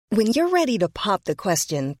When you're ready to pop the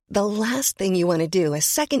question, the last thing you want to do is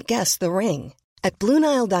second-guess the ring. At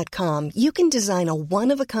BlueNile.com, you can design a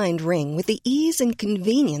one-of-a-kind ring with the ease and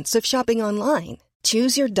convenience of shopping online.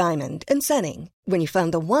 Choose your diamond and setting. When you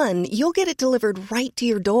find the one, you'll get it delivered right to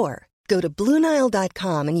your door. Go to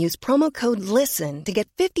BlueNile.com and use promo code LISTEN to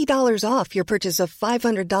get $50 off your purchase of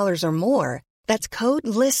 $500 or more. That's code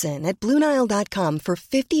LISTEN at BlueNile.com for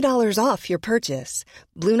 $50 off your purchase.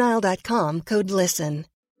 BlueNile.com, code LISTEN.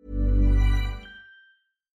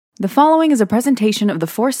 The following is a presentation of the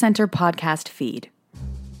Force Center podcast feed.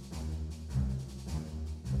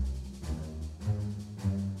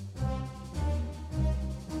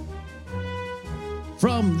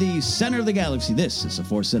 From the center of the galaxy, this is the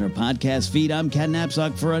Force Center podcast feed. I'm Ken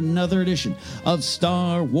Knapsack for another edition of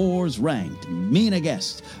Star Wars Ranked. Me and a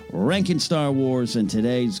guest ranking Star Wars, and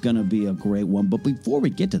today's going to be a great one. But before we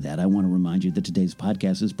get to that, I want to remind you that today's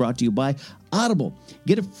podcast is brought to you by Audible.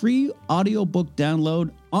 Get a free audiobook download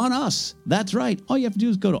on us. That's right. All you have to do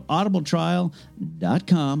is go to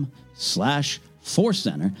audibletrial.com/Force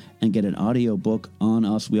Center and get an audiobook on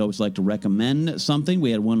us. We always like to recommend something.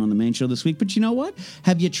 We had one on the main show this week, but you know what?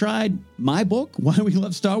 Have you tried my book, Why We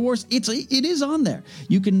Love Star Wars? It is on there.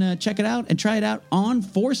 You can check it out and try it out on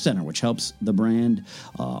Force Center, which helps the brand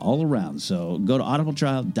all around. So go to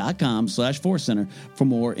audibletrial.com/Force Center for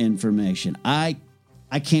more information.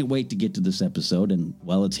 I can't wait to get to this episode, and,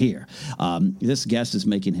 well, it's here. This guest is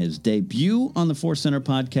making his debut on the Force Center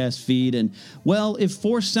podcast feed, and, well, if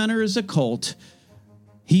Force Center is a cult,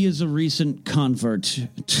 he is a recent convert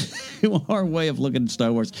to our way of looking at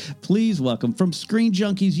Star Wars. Please welcome, from Screen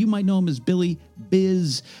Junkies, you might know him as Billy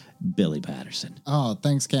Patterson. Oh,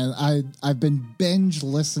 thanks, Ken. I've been binge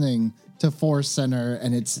listening to Force Center,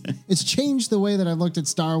 and it's changed the way that I've looked at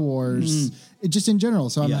Star Wars, just in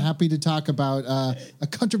general. So I'm happy to talk about a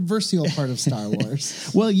controversial part of Star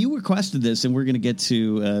Wars. Well, you requested this, and we're going to get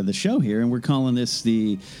to the show here, and we're calling this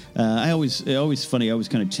the. I always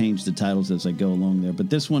kind of change the titles as I go along there,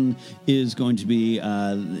 but this one is going to be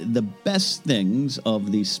the best things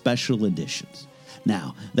of the special editions.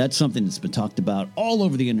 Now, that's something that's been talked about all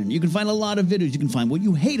over the internet. You can find a lot of videos. You can find what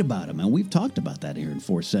you hate about them, and we've talked about that here in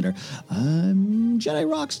Force Center. Jedi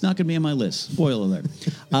Rock's not going to be on my list. Spoiler alert.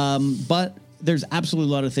 But there's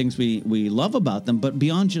absolutely a lot of things we love about them, but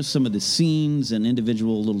beyond just some of the scenes and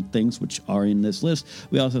individual little things which are in this list,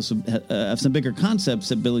 we also have some bigger concepts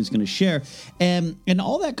that Billy's going to share. And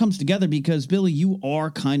all that comes together because, Billy, you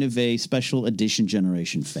are kind of a special edition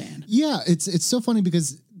generation fan. Yeah, it's so funny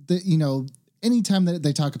because, anytime that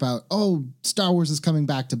they talk about, Star Wars is coming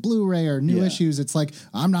back to Blu-ray or new issues, it's like,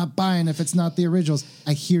 I'm not buying if it's not the originals.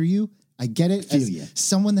 I hear you. I get it. As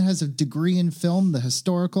someone that has a degree in film, the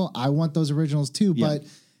historical, I want those originals too. Yeah. But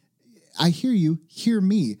I hear you. Hear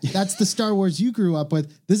me. That's the Star Wars you grew up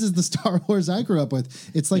with. This is the Star Wars I grew up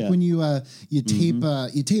with. It's like when you tape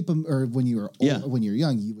them, or when you were when you're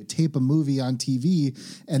young, you would tape a movie on TV,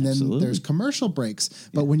 and then there's commercial breaks.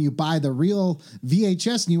 But when you buy the real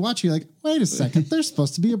VHS and you watch, you're like, wait a second, there's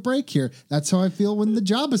supposed to be a break here. That's how I feel when the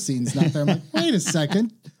Jabba scene's not there. I'm like, wait a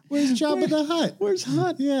second. Where's Jabba the Hutt? Where's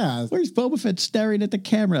Hutt? Yeah. Where's Boba Fett staring at the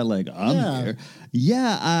camera like, I'm here?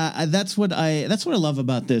 Yeah, that's what I love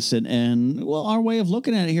about this, and our way of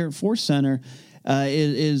looking at it here at Force Center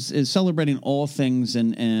is celebrating all things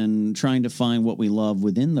and trying to find what we love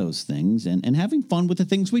within those things, and having fun with the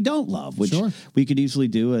things we don't love, which we could easily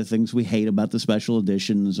do, things we hate about the special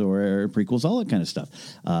editions or prequels, all that kind of stuff.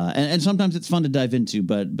 And sometimes it's fun to dive into,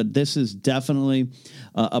 but this is definitely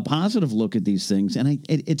a positive look at these things, and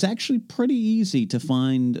it's actually pretty easy to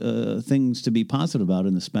find things to be positive about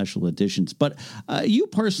in the special editions. But you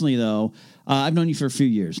personally, though, I've known you for a few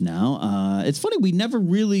years now. It's funny, we never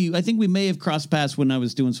really, I think we may have crossed paths when I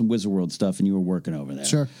was doing some Wizard World stuff and you were working over there.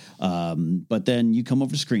 Sure. But then you come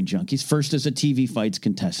over to Screen Junkies, first as a TV fights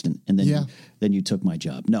contestant, and then you took my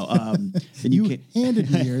job. No, then you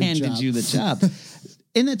handed me your handed job. you the job.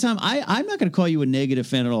 In that time, I'm not going to call you a negative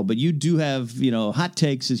fan at all, but you do have, hot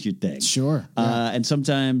takes is your thing. Sure. And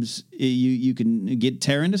sometimes you can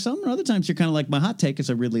tear into something, and other times you're kind of like, my hot take is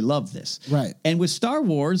I really love this. Right. And with Star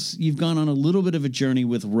Wars, you've gone on a little bit of a journey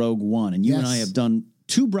with Rogue One, and you and I have done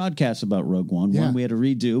 2 broadcasts about Rogue One. One we had to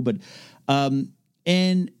redo, but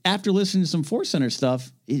and after listening to some Force Center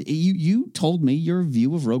stuff, you told me your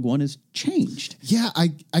view of Rogue One has changed. Yeah,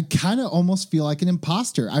 I kind of almost feel like an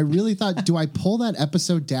imposter. I really thought, do I pull that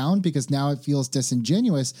episode down because now it feels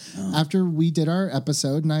disingenuous? After we did our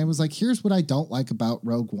episode, and I was like, here's what I don't like about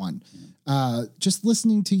Rogue One. just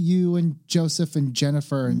listening to you and Joseph and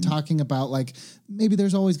Jennifer and talking about like, maybe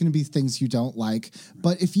there's always going to be things you don't like,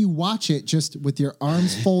 but if you watch it just with your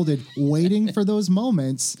arms folded, waiting for those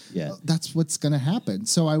moments, that's what's going to happen.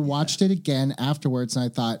 So I watched it again afterwards and I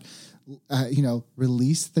thought,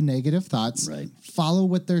 release the negative thoughts, follow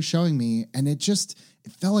what they're showing me. And it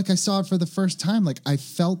felt like I saw it for the first time. Like I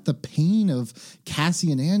felt the pain of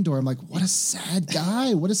Cassian Andor. I'm like, what a sad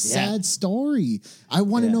guy. What a sad story. I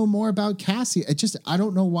want to know more about Cassie. I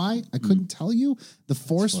don't know why. I couldn't tell you. The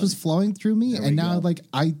Force was flowing through me. And now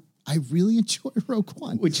I really enjoy Rogue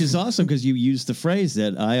One. Which is awesome because you used the phrase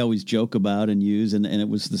that I always joke about and use, and it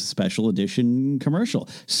was the special edition commercial.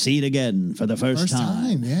 See it again for the first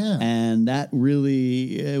time. Yeah. And that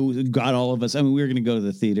really got all of us. I mean, we were going to go to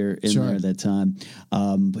the theater in there at that time.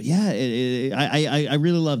 But yeah, I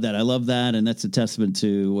really love that. I love that. And that's a testament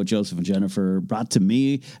to what Joseph and Jennifer brought to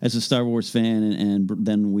me as a Star Wars fan. And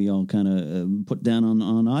then we all kind of put down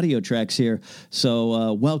on audio tracks here.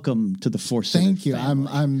 So welcome to the Force Center. Thank you. Family.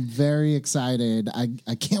 I'm very excited.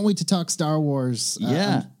 I can't wait to talk Star Wars.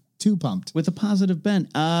 I'm too pumped. With a positive bent.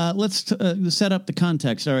 Let's set up the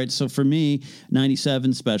context. All right. So for me,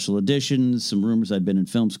 97 special editions, some rumors I'd been in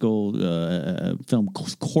film school, film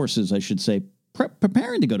courses, I should say,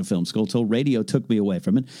 preparing to go to film school till radio took me away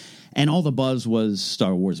from it. And all the buzz was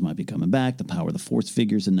Star Wars might be coming back. The Power of the Force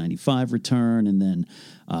figures in 95 return. And then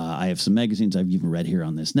I have some magazines I've even read here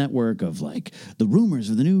on this network of like the rumors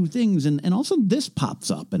of the new things. And also this pops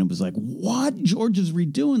up. And it was like, what? George is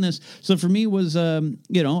redoing this. So for me it was, I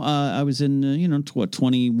was in,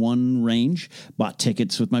 21 range, bought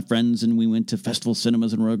tickets with my friends and we went to Festival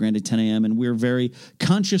Cinemas in Rio Grande at 10 a.m. And we were very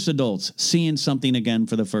conscious adults seeing something again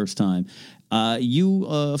for the first time. You,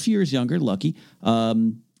 a few years younger, lucky,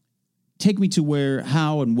 take me to where,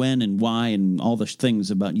 how, and when, and why, and all the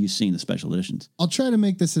things about you seeing the special editions. I'll try to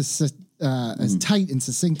make this as tight and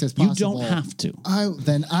succinct as possible. You don't have to.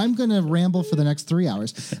 Then I'm going to ramble for the next 3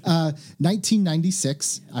 hours.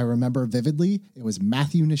 1996, I remember vividly. It was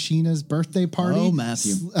Matthew Nishina's birthday party. Oh,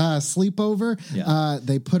 Matthew. Sleepover. Yeah.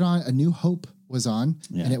 They put on A New Hope was on,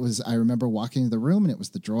 and it was, I remember walking into the room, and it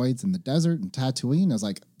was the droids in the desert and Tatooine. I was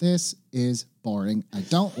like, this is boring. I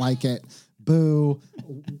don't like it. Boo.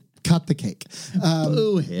 Cut the cake.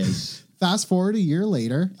 Boo his. Fast forward a year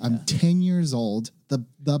later, I'm 10 years old.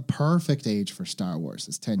 The perfect age for Star Wars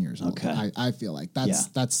is 10 years old. Okay. I feel like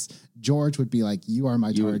that's George would be like, you are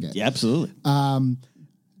my target. Yeah, absolutely.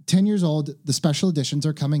 10 years old, the special editions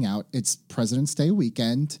are coming out. It's President's Day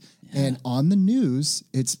weekend, and on the news,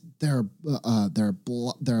 there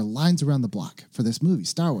are lines around the block for this movie,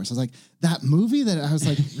 Star Wars. I was like, that movie that I was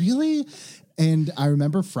like, really? And I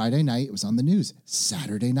remember Friday night, it was on the news.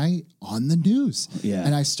 Saturday night, on the news. Yeah.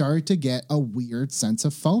 And I started to get a weird sense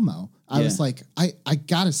of FOMO. I was like, I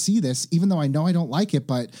got to see this, even though I know I don't like it,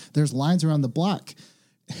 but there's lines around the block.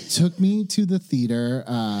 Took me to the theater.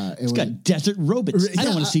 It's got desert robots. I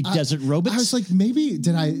don't want to see desert robots. I was like,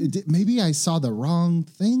 maybe I saw the wrong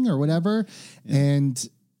thing or whatever. Yeah. And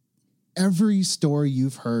every story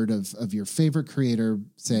you've heard of your favorite creator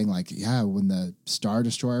saying like, when the Star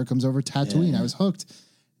Destroyer comes over Tatooine, I was hooked.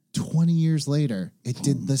 20 years later, it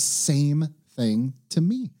did the same thing to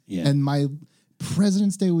me. Yeah. And my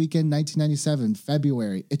President's Day weekend, 1997,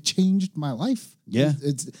 February, it changed my life. Yeah.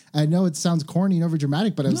 I know it sounds corny and over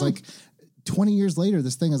dramatic, but I was like, 20 years later,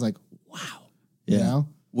 this thing is like, wow. Yeah. You know?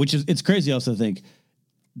 Which is, it's crazy also to think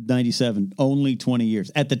 97, only 20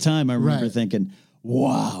 years. At the time, I remember thinking,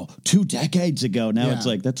 wow, 2 decades ago. Now it's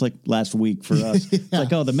like, that's like last week for us. It's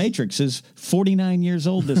like, oh, The Matrix is 49 years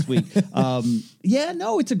old this week.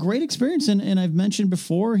 It's a great experience. And I've mentioned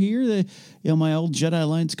before here that, my old Jedi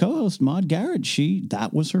Alliance co-host, Maude Garrett,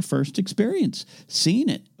 that was her first experience seeing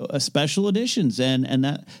it, special editions.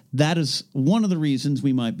 And that is one of the reasons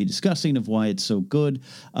we might be discussing of why it's so good.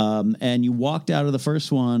 And you walked out of the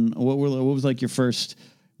first one. What was like your first?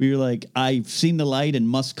 We were like, I've seen the light and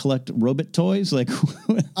must collect robot toys. Like,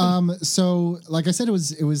 so like I said, it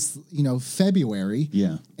was, February.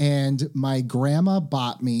 Yeah. And my grandma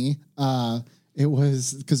bought me, it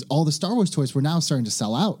was because all the Star Wars toys were now starting to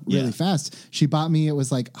sell out really fast. She bought me, it was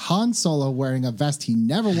like Han Solo wearing a vest he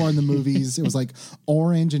never wore in the movies. It was like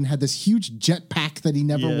orange and had this huge jetpack that he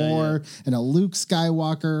never wore, and a Luke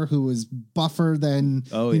Skywalker who was buffer than,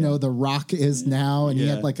 The Rock is now. And he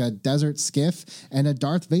had like a desert skiff and a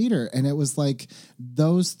Darth Vader. And it was like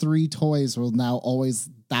those 3 toys will now always,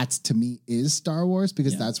 that's to me is Star Wars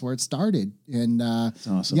because that's where it started. And that's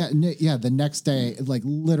awesome. The next day, like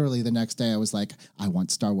literally the next day, I was like, I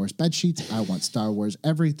want Star Wars bed sheets. I want Star Wars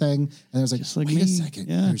everything. And I was like, wait a second.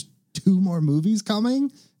 Yeah. 2 more movies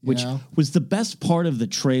coming. Which was the best part of the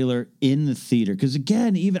trailer in the theater. Because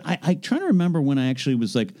again, even I try to remember when I actually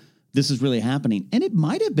was like, this is really happening. And it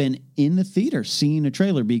might have been in the theater seeing a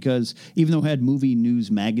trailer, because even though it had movie news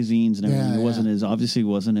magazines and everything, it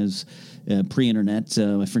wasn't as pre-internet.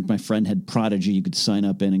 My friend had Prodigy. You could sign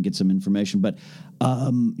up in and get some information. But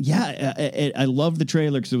I loved the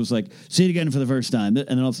trailer because it was like, see it again for the first time. And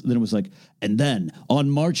then it was like, and then on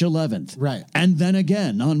March 11th. Right. And then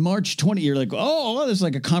again on March 20th. You're like, oh, there's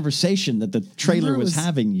like a conversation that the trailer was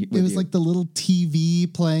having. It was like the little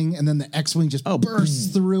TV playing, and then the X-Wing just bursts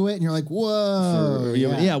through it. And you're like, whoa.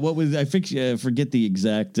 What was, I forget the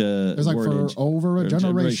exact it was like wordage. For over a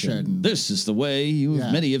generation. This is the way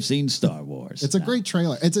many have seen Star Wars. It's a great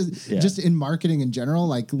trailer. It's just in marketing in general,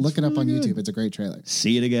 like look it up on YouTube. It's a great trailer.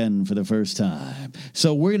 See it again for the first time.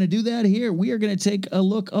 So we're going to do that here. We are going to take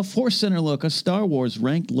a Force Center look, a Star Wars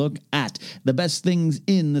ranked look at the best things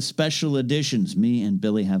in the special editions. Me and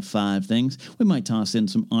Billy have 5 things. We might toss in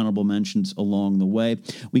some honorable mentions along the way.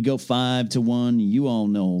 We go 5 to 1. You all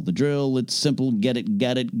know the drill. It's simple. Get it,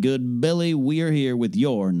 good. Billy, we are here with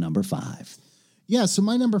your number 5. Yeah, so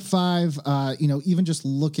my number 5, even just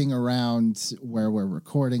looking around where we're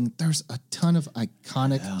recording, there's a ton of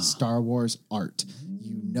iconic Star Wars art.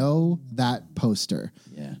 You know that poster.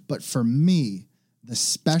 Yeah. But for me, the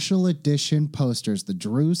special edition posters, the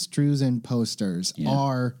Drew Struzan posters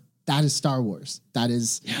that is Star Wars. That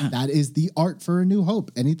is the art for A New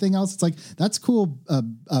Hope. Anything else, it's like, that's cool,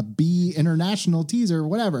 a B international teaser,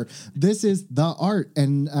 whatever. This is the art.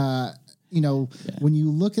 And, when you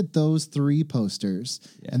look at those 3 posters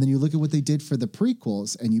and then you look at what they did for the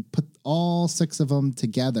prequels and you put all 6 of them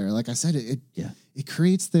together, like I said, it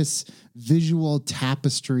creates this visual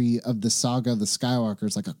tapestry of the saga of the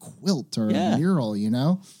Skywalkers, like a quilt or a mural,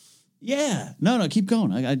 Yeah. No, keep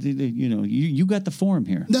going. You got the form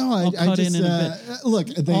here. No, I'll cut in a bit. Look,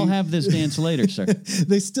 I'll have this dance later, sir.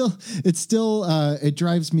 It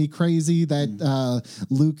drives me crazy that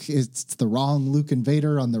Luke, it's the wrong Luke and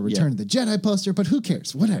Vader on the Return of the Jedi poster, but who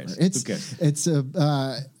cares? Whatever.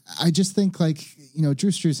 I just think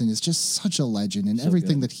Drew Struzan is just such a legend, and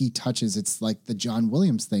everything that he touches, it's like the John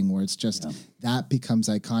Williams thing where it's just that becomes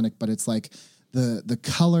iconic, but it's like the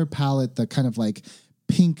color palette, the kind of like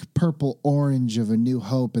pink, purple, orange of A New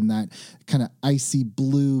Hope, and that kind of icy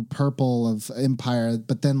blue, purple of Empire,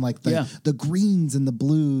 but then like the greens and the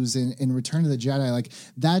blues in Return of the Jedi, like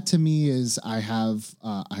that to me is I have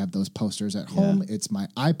those posters at home. It's my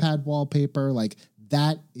iPad wallpaper. Like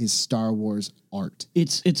that is Star Wars art.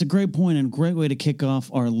 It's a great point and a great way to kick off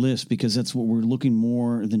our list, because that's what we're looking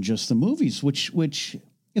more than just the movies, which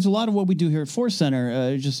it's a lot of what we do here at Force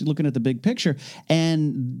Center, just looking at the big picture.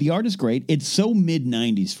 And the art is great. It's so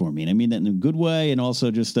mid-90s for me. And I mean that in a good way. And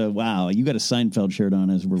also just, wow, you got a Seinfeld shirt on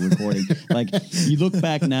as we're recording. Like, you look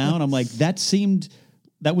back now, and I'm like, that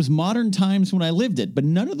was modern times when I lived it. But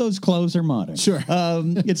none of those clothes are modern. Sure.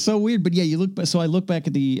 It's so weird. But yeah, so I look back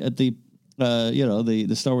at the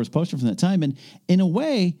Star Wars poster from that time. And in a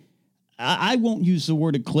way, I won't use the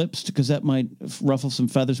word eclipsed because that might ruffle some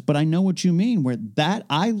feathers, but I know what you mean, where that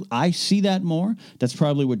I see that more. That's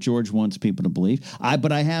probably what George wants people to believe.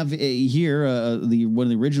 But I have here one of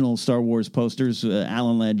the original Star Wars posters,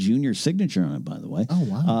 Alan Ladd Jr.'s signature on it, by the way. Oh,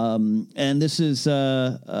 wow. And this is,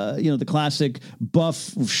 the classic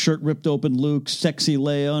buff shirt ripped open Luke, sexy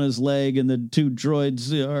Leia on his leg, and the 2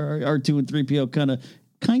 droids, R2 and 3PO kind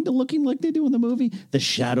of looking like they do in the movie. The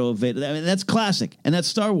shadow of Vader. I mean, that's classic, and that's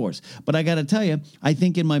Star Wars. But I got to tell you, I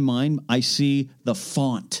think in my mind, I see the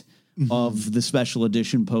font of the special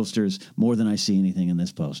edition posters more than I see anything in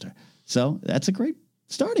this poster. So that's a great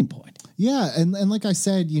starting point. Yeah, and like I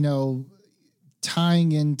said,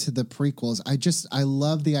 tying into the prequels, I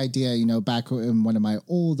love the idea, back in one of my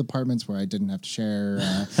old apartments where I didn't have to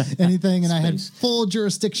share anything and I had full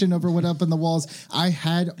jurisdiction over what up in the walls. I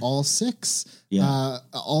had all 6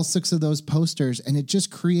 of those posters, and it just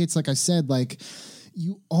creates, like I said, like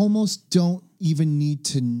you almost don't even need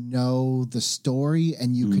to know the story,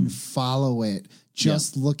 and you can follow it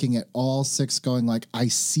just looking at all 6 going like, I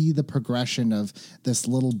see the progression of this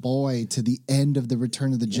little boy to the end of the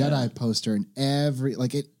Return of the Jedi poster, and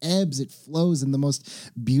it ebbs, it flows in the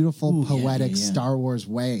most beautiful, poetic Star Wars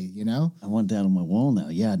way, I want that on my wall now.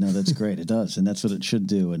 Yeah, no, that's great. It does. And that's what it should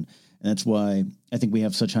do. And that's why I think we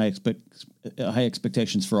have such high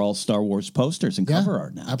expectations for all Star Wars posters and cover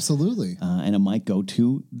art now. Absolutely. And it might go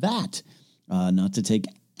to that, not to take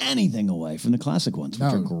anything away from the classic ones,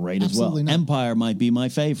 which are great as well. Not. Empire might be my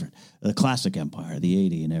favorite, the classic Empire, the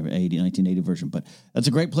 1980 version. But that's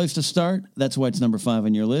a great place to start. That's why it's number 5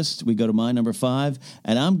 on your list. We go to my number 5,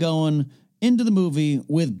 and I'm going into the movie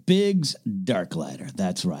with Biggs Darklighter.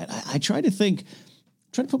 That's right. I try to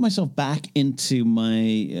put myself back into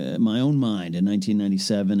my own mind in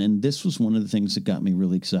 1997, and this was one of the things that got me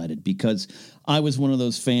really excited because I was one of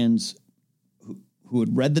those fans who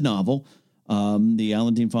had read the novel, the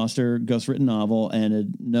Alan Dean Foster ghostwritten novel, and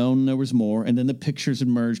had known there was more, and then the pictures had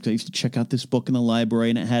merged. I used to check out this book in the library,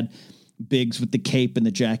 and it had Biggs with the cape and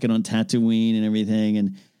the jacket on Tatooine and everything,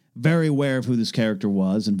 and very aware of who this character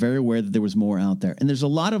was and very aware that there was more out there. And there's a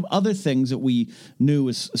lot of other things that we knew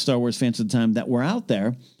as Star Wars fans at the time that were out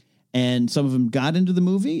there. And some of them got into the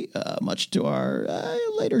movie, much to our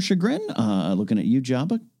later chagrin. Looking at you,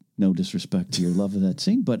 Jabba. No disrespect to your love of that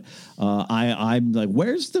scene. But I'm like,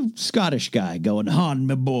 where's the Scottish guy going, on,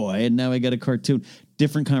 my boy? And now I got a cartoon.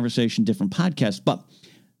 Different conversation, different podcast. But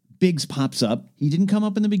Biggs pops up. He didn't come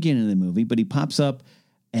up in the beginning of the movie, but he pops up.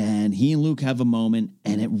 And he and Luke have a moment,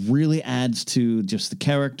 and it really adds to just the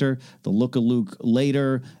character, the look of Luke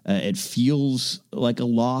later. It feels like a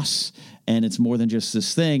loss, and it's more than just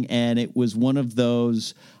this thing. And it was one of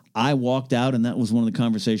those, I walked out, and that was one of the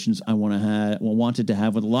conversations I wanted to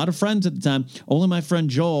have with a lot of friends at the time. Only my friend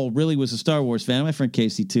Joel really was a Star Wars fan. My friend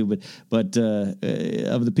Casey too, but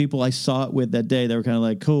of the people I saw it with that day, they were kind of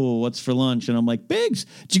like, cool, what's for lunch? And I'm like, Biggs,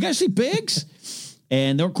 did you guys see Biggs?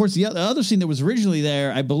 And there, of course, the other scene that was originally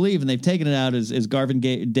there, I believe, and they've taken it out, is Garvin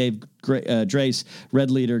Dave Drace, Red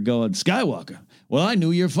Leader, going, Skywalker. Well, I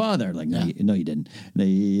knew your father. Like, no, you didn't. No,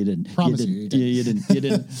 you didn't. Promise you didn't. You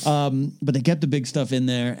didn't. But they kept the big stuff in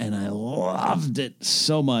there, and I loved it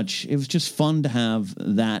so much. It was just fun to have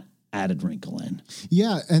that added wrinkle in.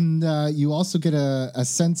 Yeah, and you also get a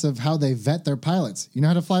sense of how they vet their pilots. You know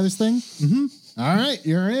how to fly this thing? Mm-hmm. All right,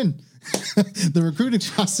 you're in. The recruiting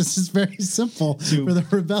process is very simple for the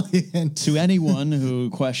rebellion. To anyone who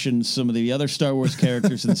questions some of the other Star Wars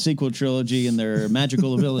characters in the sequel trilogy and their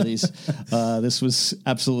magical abilities, this was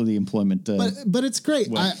absolutely the employment. But it's great.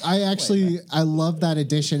 I love that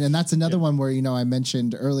addition, and that's another one where I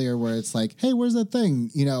mentioned earlier where it's like, hey, where's that thing?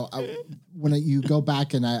 When you go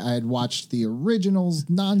back and I had watched the originals,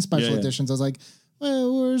 non-special editions, I was like,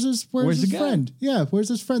 well, where's his friend? Yeah, where's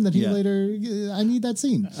his friend that he later? I need that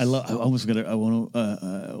scene. I almost want to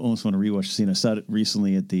rewatch the scene. I saw it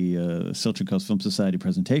recently at the Silton Coast Film Society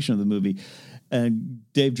presentation of the movie, and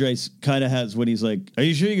Dave Drace kind of has when he's like, "Are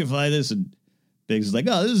you sure you can fly this?" And Biggs is like,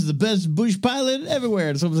 "Oh, this is the best bush pilot everywhere."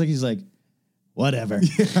 And someone's like, he's like, "Whatever."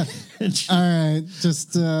 Yeah. All right,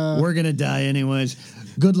 just we're gonna die anyways.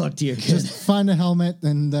 Good luck to your kid. Just find a helmet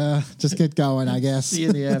and just get going, I guess. See you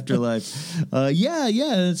in the afterlife. Yeah.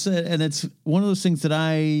 It's one of those things that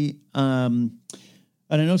and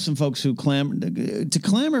I know some folks who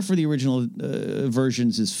clamor for the original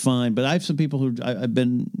versions is fine, but I have some people who I've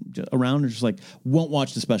been around and just like won't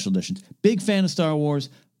watch the special editions. Big fan of Star Wars,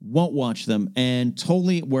 won't watch them, and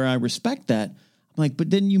totally where I respect that. I'm like, but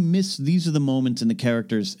then you miss, these are the moments and the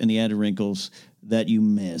characters and the added wrinkles that you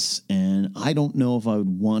miss. And I don't know if I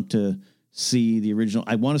would want to see the original.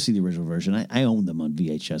 I want to see the original version. I own them on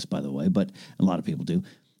VHS, by the way, but a lot of people do.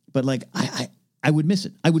 But like, I would miss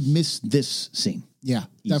it. I would miss this scene. Yeah,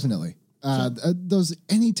 definitely. Those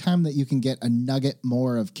anytime that you can get a nugget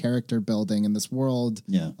more of character building in this world,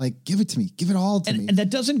 like give it to me, give it all to me. And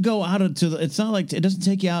that doesn't go out it's not like it doesn't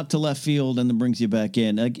take you out to left field and then brings you back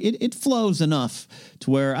in. Like it flows enough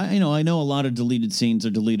to where I know a lot of deleted scenes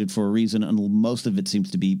are deleted for a reason, and most of it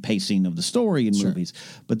seems to be pacing of the story in movies.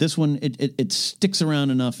 But this one, it sticks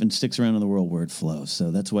around enough and sticks around in the world where it flows.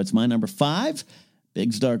 So that's why it's my number 5.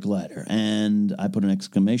 Biggs Darklighter, and I put an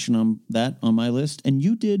exclamation on that on my list, and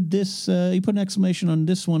you did this. You put an exclamation on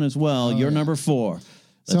this one as well. You're number 4.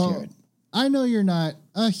 Let's hear it. I know you're not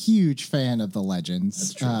a huge fan of the Legends.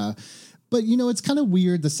 That's true. But, it's kind of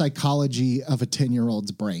weird, the psychology of a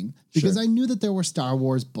 10-year-old's brain, because I knew that there were Star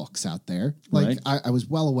Wars books out there. Like, I was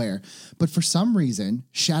well aware. But for some reason,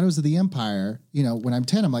 Shadows of the Empire, when I'm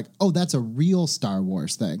 10, I'm like, oh, that's a real Star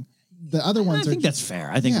Wars thing. The other ones I think that's fair.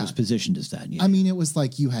 I think it was positioned as that. Yeah. I mean, it was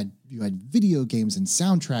like you had video games and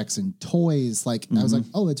soundtracks and toys. Like I was like,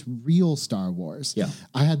 oh, it's real Star Wars. Yeah.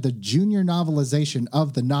 I had the junior novelization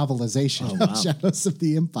of the novelization of Shadows of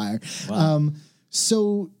the Empire. Wow.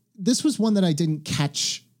 So this was one that I didn't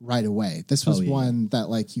catch right away. This was one that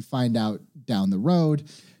like you find out down the road.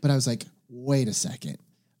 But I was like, wait a second.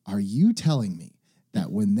 Are you telling me that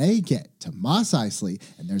when they get to Mos Eisley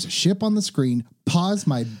and there's a ship on the screen, pause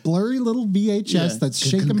my blurry little VHS that's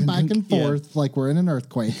shaking back and forth like we're in an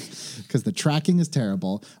earthquake because the tracking is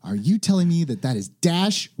terrible. Are you telling me that is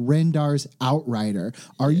Dash Rendar's Outrider?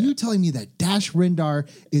 Are you telling me that Dash Rendar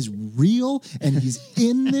is real and he's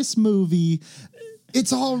in this movie?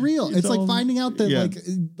 It's all real. It's like finding out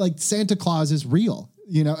that like Santa Claus is real.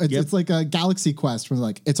 You know, it's like a Galaxy Quest where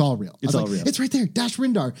like it's all real. It's all real. It's right there, Dash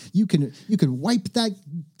Rendar. You can wipe that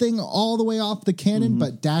thing all the way off the cannon,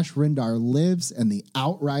 but Dash Rendar lives, and the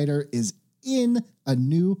Outrider is in A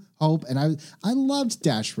New Hope. And I loved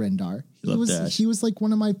Dash Rendar. He was like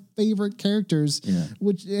one of my favorite characters. Yeah.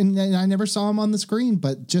 And I never saw him on the screen,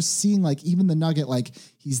 but just seeing like even the Nugget, like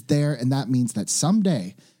he's there, and that means that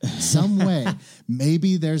someday, some way,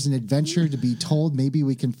 maybe there's an adventure to be told. Maybe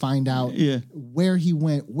we can find out where he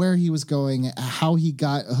went, where he was going, how he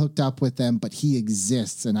got hooked up with them, but he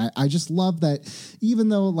exists. And I just love that even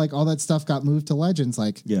though like all that stuff got moved to Legends,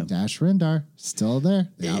 like Dash Rendar still there.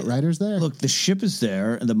 The Outrider's there. Look, the ship is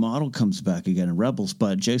there, and the model comes back again in Rebels,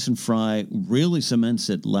 but Jason Fry really cements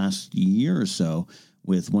it last year or so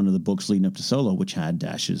with one of the books leading up to Solo, which had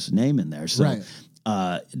Dash's name in there. So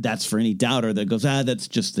that's for any doubter that goes, that's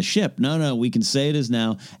just the ship. No, we can say it is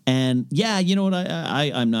now. And yeah, you know what?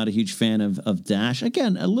 I'm not a huge fan of Dash.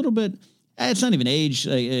 Again, a little bit. It's not even age,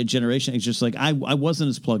 generation. It's just like I wasn't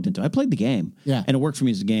as plugged into. I played the game, and it worked for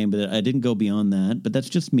me as a game, but I didn't go beyond that. But that's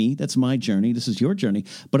just me. That's my journey. This is your journey.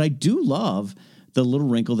 But I do love the little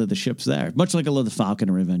wrinkle that the ship's there, much like I love the Falcon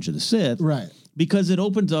and Revenge of the Sith, right? Because it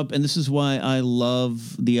opens up, and this is why I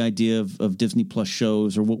love the idea of Disney Plus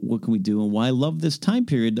shows, or what can we do, and why I love this time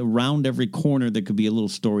period. Around every corner, there could be a little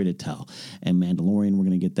story to tell. And Mandalorian, we're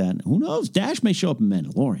going to get that. And who knows? Dash may show up in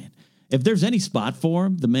Mandalorian. If there's any spot for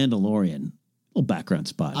him, the Mandalorian. Little background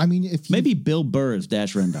spot. I mean, maybe Bill Burr as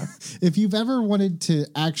Dash Rendar. If you've ever wanted to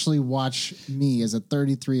actually watch me as a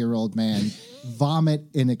 33-year-old man vomit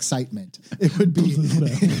in excitement, it would be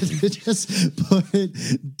to just put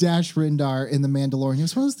Dash Rendar in the Mandalorian. It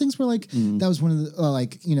was one of those things where like that was one of the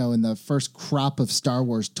like in the first crop of Star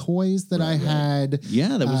Wars toys that I had.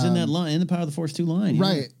 Yeah, that was in that line, in the Power of the Force 2 line.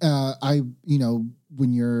 Right.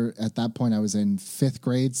 When you're at that point, I was in 5th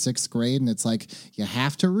grade, 6th grade, and it's like you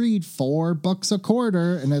have to read 4 books a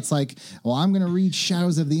quarter, and it's like, well, I'm going to read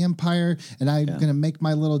Shadows of the Empire, and I'm going to make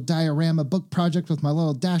my little diorama book project with my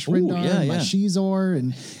little Dash Rendar and my Shizor,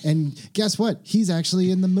 and guess what? He's actually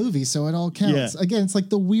in the movie, so it all counts. Yeah. Again, it's like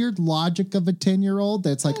the weird logic of a 10-year-old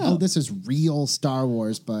that's like, oh, this is real Star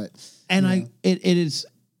Wars, but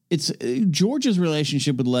it's George's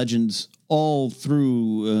relationship with Legends all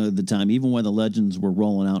through the time, even when the Legends were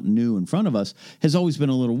rolling out new in front of us, has always been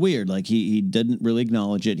a little weird. Like he didn't really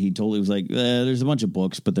acknowledge it. He totally was like, there's a bunch of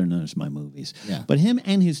books, but they're not as my movies. Yeah. But him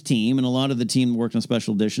and his team, and a lot of the team worked on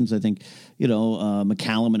special editions. I think,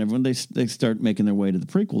 McCallum and everyone, they start making their way to the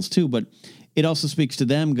prequels too. But it also speaks to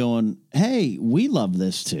them going, hey, we love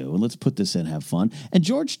this too, and let's put this in, have fun. And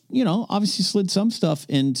George, obviously slid some stuff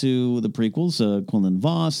into the prequels, Quinlan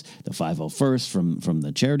Voss, the 501st from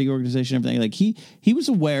the charity organization, everything. Like he was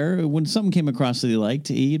aware when something came across that he liked,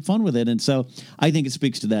 he had fun with it. And so I think it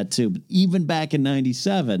speaks to that too. But even back in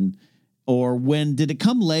 97, or when did it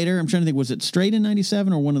come later? I'm trying to think. Was it straight in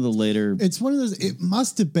 97 or one of the later? It's one of those. It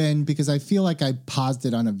must have been, because I feel like I paused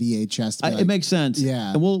it on a VHS. It makes sense.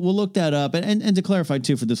 Yeah. And we'll look that up. And to clarify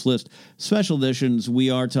too, for this list, special editions,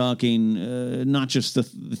 we are talking not just the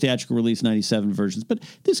theatrical release 97 versions, but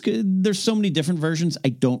there's so many different versions. I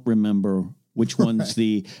don't remember which one's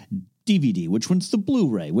the DVD, which one's the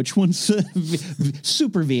Blu-ray, which one's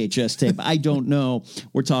super VHS tape. I don't know.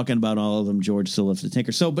 We're talking about all of them. George still loves to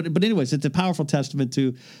tinker. So, but anyways, it's a powerful testament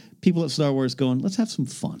to people at Star Wars going, let's have some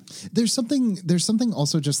fun. There's something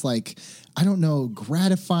also just like, I don't know,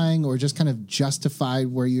 gratifying or just kind of justified,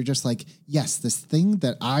 where you're just like, yes, this thing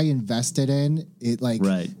that I invested in, it like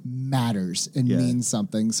matters and means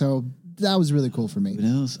something. So that was really cool for me.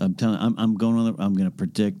 I'm going to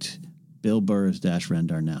predict Bill Burr is Dash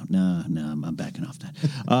Rendar now. No, I'm backing off that.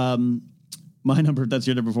 That's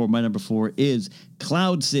your number 4. My number 4 is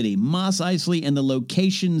Cloud City, Mos Eisley, and the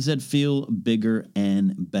locations that feel bigger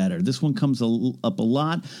and better. This one comes up a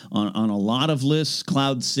lot on a lot of lists.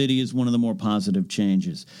 Cloud City is one of the more positive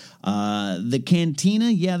changes. The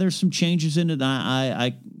Cantina, there's some changes in it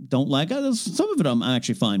I don't like. Some of it I'm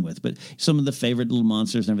actually fine with, but some of the favorite little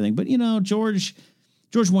monsters and everything. But,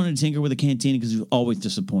 George wanted to tinker with the Cantina because he was always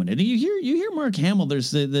disappointed. And you hear Mark Hamill.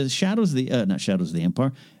 There's the Shadows of the not Shadows of the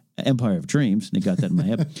Empire, Empire of Dreams. And they got that in my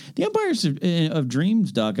head. The Empire of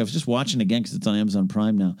Dreams doc. I was just watching again because it's on Amazon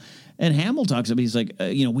Prime now. And Hamill talks about. He's like,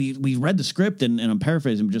 we read the script and I'm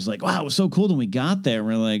paraphrasing, just like, wow, it was so cool. Then we got there, and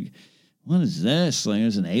we're like, what is this? Like,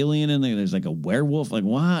 there's an alien in there. There's like a werewolf. Like,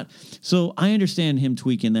 what? So I understand him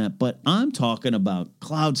tweaking that, but I'm talking about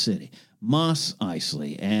Cloud City, Mos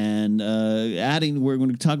Eisley, and adding, we're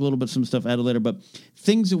going to talk a little bit some stuff added later, but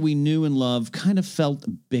things that we knew and loved kind of felt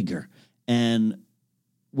bigger. And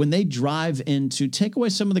when they drive into, take away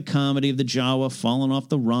some of the comedy of the Jawa falling off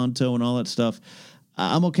the Ronto and all that stuff,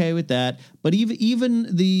 I'm okay with that. But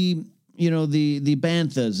even the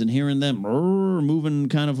banthas and hearing them moving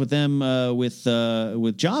kind of with them with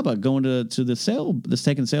Jabba going to the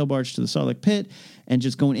second sail barge to the Sarlacc pit and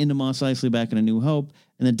just going into Mos Eisley back in A New Hope,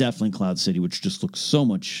 and then definitely Cloud City, which just looks so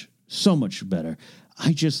much better.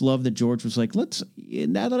 I just love that George was like,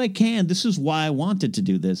 now that I can, this is why I wanted to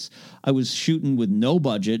do this. I was shooting with no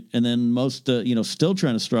budget, and then still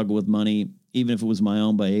trying to struggle with money, even if it was my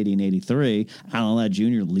own by 80 and 83. Alan Ladd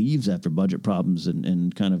Jr. leaves after budget problems,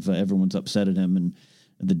 and kind of everyone's upset at him and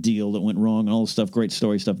the deal that went wrong and all the stuff, great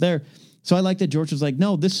story stuff there. So I like that George was like,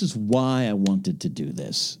 no, this is why I wanted to do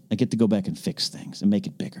this. I get to go back and fix things and make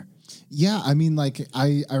it bigger. Yeah, I mean, like,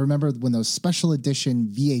 I remember when those special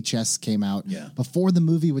edition VHS came out, before the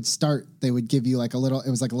movie would start, they would give you like a little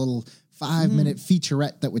 5-minute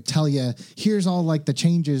featurette that would tell you, here's all like the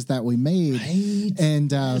changes that we made. Right.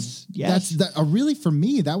 And that's really, for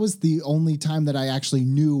me, that was the only time that I actually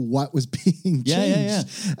knew what was being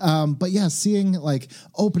changed. But yeah, seeing like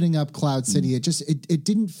opening up Cloud City, it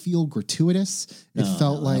didn't feel gratuitous. It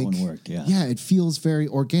felt like, that one worked, it feels very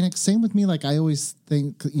organic. Same with me. Like, I always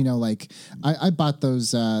think, like I bought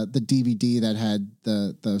those, the DVD that had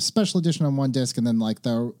the special edition on one disc and then like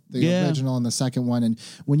the original on the second one. And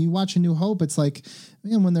when you watch A New Hope, it's like,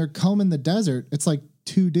 man, when they're combing the desert, it's like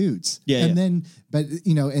two dudes. Then, but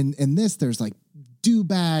in this, there's like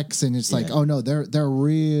dewbacks, and it's like, oh no, they're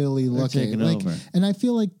really looking like, over. And I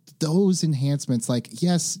feel like those enhancements, like,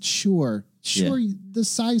 yes, sure, the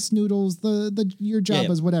size noodles, your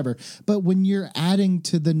Jabbas, whatever. But when you're adding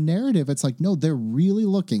to the narrative, it's like, no, they're really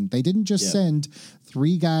looking. They didn't just send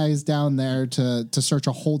 3 guys down there to search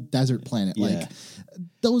a whole desert planet. Like,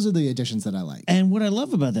 those are the additions that I like. And what I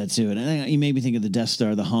love about that too, and you made me think of the Death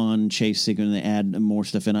Star, the Han chase sequence, and they add more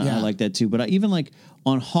stuff in. I like that too. But even like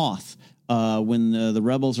on Hoth, when the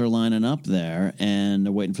rebels are lining up there and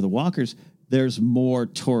they're waiting for the walkers, there's more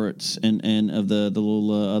turrets and of the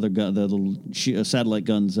little other gun, the little satellite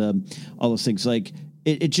guns, all those things. Like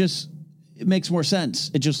it makes more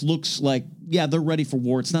sense. It just looks like, they're ready for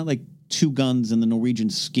war. It's not like 2 guns in the Norwegian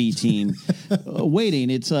ski team waiting.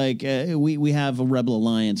 It's like we have a rebel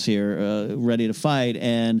alliance here ready to fight,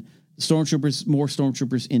 and more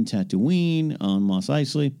stormtroopers in Tatooine on Mos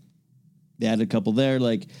Eisley. They added a couple there.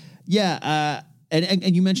 Like,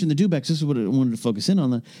 and you mentioned the dewbacks. This is what I wanted to focus in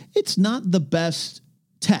on. It's not the best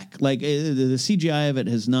tech. Like the CGI of it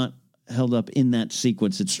has not held up in that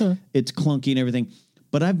sequence. It's clunky and everything.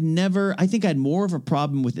 But I think I had more of a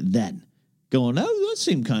problem with it then. Going, that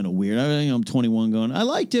seemed kind of weird. I'm 21 going, I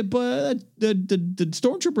liked it, but the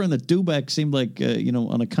Stormtrooper and the dewback seemed like,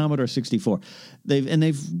 on a Commodore 64. They've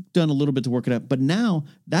done a little bit to work it out. But now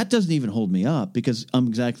that doesn't even hold me up because I'm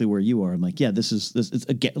exactly where you are. I'm like, this is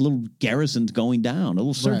a little garrison's going down, a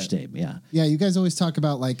little search tape. Yeah. Yeah. You guys always talk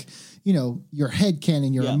about like, your head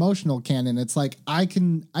canon, your emotional canon. It's like, I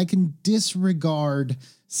can disregard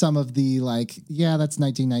some of the like, that's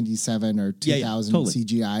 1997 or 2000 totally.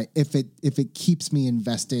 CGI if it keeps me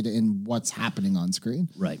invested in what's happening on screen.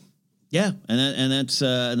 Right. Yeah, and that's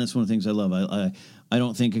one of the things I love. I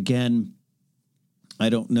don't think, again, I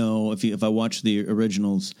don't know if I watch the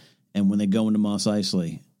originals and when they go into Mos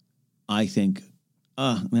Eisley, I think,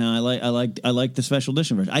 man, I like the special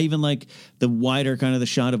edition version. I even like the wider kind of the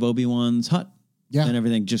shot of Obi-Wan's hut. And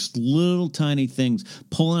everything, just little tiny things,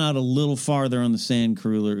 pulling out a little farther on the sand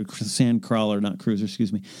crawler, not cruiser,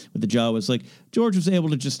 excuse me, with the Jawas. Like, George was able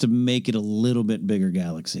to make it a little bit bigger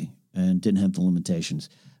galaxy and didn't have the limitations.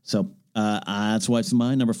 So that's why it's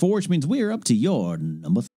my number 4, which means we're up to your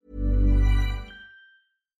number 3.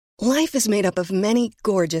 Life is made up of many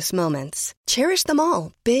gorgeous moments. Cherish them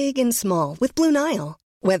all, big and small, with Blue Nile.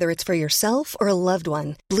 Whether it's for yourself or a loved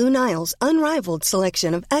one, Blue Nile's unrivaled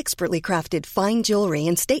selection of expertly crafted fine jewelry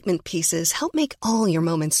and statement pieces help make all your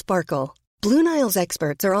moments sparkle. Blue Nile's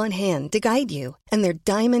experts are on hand to guide you, and their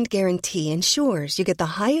diamond guarantee ensures you get the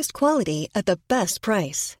highest quality at the best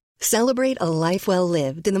price. Celebrate a life well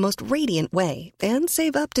lived in the most radiant way and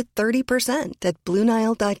save up to 30% at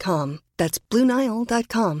BlueNile.com. That's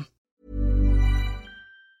BlueNile.com.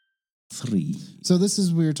 3. So this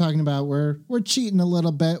is, we were talking about, we're cheating a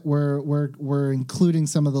little bit. We're including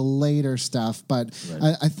some of the later stuff, but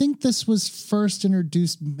I think this was first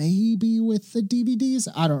introduced maybe with the DVDs.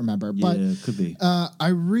 I don't remember, but it could be. I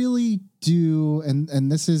really do,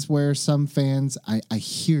 and this is where some fans, I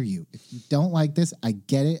hear you. If you don't like this, I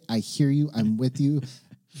get it. I hear you. I'm with you.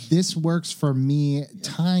 this works for me,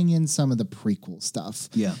 tying in some of the prequel stuff.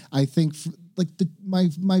 Yeah. I think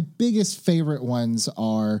my biggest favorite ones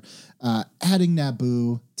are adding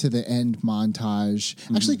Naboo to the end montage.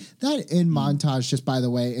 Actually, that end montage, just by the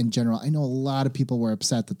way, in general, I know a lot of people were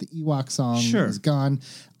upset that the Ewok song is gone.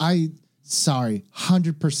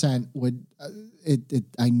 100% would.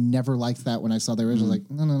 I never liked that when I saw the original. Like,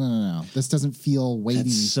 no. This doesn't feel weighty.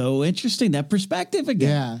 That's so interesting. That perspective again.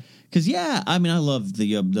 Yeah. Because, I mean, I love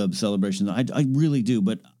the Yub celebration. I really do.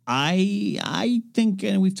 But I think,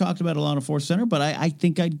 and we've talked about a lot of Force Center, but I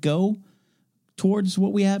think I'd go towards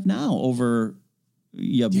what we have now over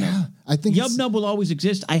Yub Nub. I think Yub Nub will always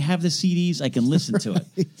exist. I have the CDs. I can listen to it.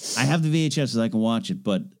 I have the VHSs. I can watch it.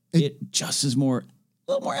 But it just is more...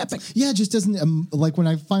 a little more epic. Yeah, it just doesn't like when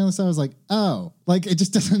I finally saw it, I was like, oh, like it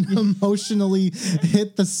just doesn't emotionally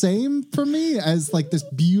hit the same for me as like this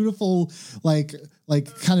beautiful, like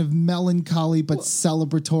kind of melancholy but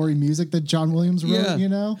celebratory music that John Williams wrote, you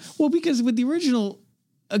know? Well, because with the original,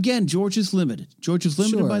 again, George is limited. George is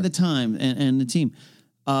limited by the time and the team.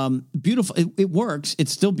 Beautiful. It works.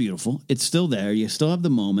 It's still beautiful. It's still there. You still have the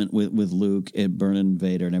moment with Luke and burning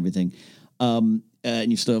Vader and everything. And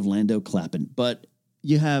you still have Lando clapping, but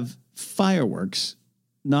you have fireworks,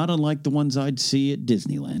 not unlike the ones I'd see at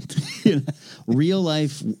Disneyland. Real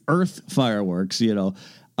life Earth fireworks,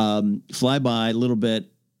 fly by a little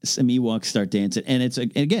bit, some Ewoks start dancing. And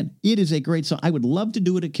it is a great song. I would love to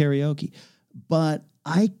do it at karaoke, but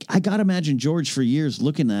I got to imagine George for years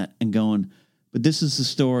looking at and going, but this is the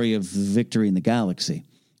story of victory in the galaxy.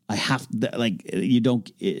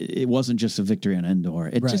 It wasn't just a victory on Endor.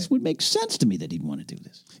 It just would make sense to me that he'd want to do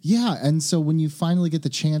this. Yeah. And so when you finally get the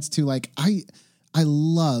chance to I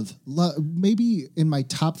love maybe in my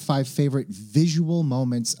top 5 favorite visual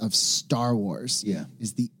moments of Star Wars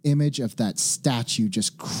is the image of that statue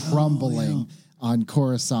just crumbling on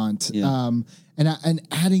Coruscant. Yeah. And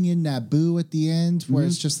adding in Naboo at the end where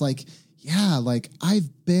it's just like,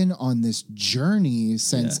 I've been on this journey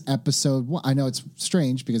since episode 1. I know it's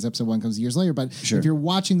strange because episode 1 comes years later, but if you're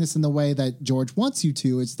watching this in the way that George wants you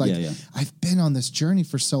to, it's like, I've been on this journey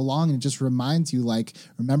for so long. And it just reminds you,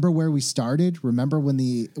 remember where we started? Remember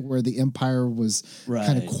where the Empire was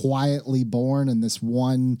kind of quietly born in this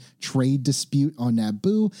one trade dispute on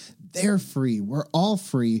Naboo? They're free. We're all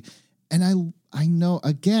free. And I know,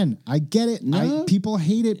 again, I get it. No. People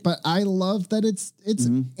hate it, but I love that it's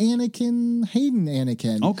Anakin hating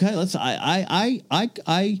Anakin. Okay,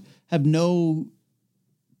 I have no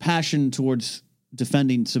passion towards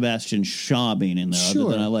defending Sebastian Shaw being in there, other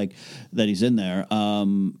than I like that he's in there.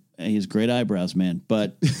 He has great eyebrows, man.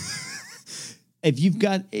 But if you've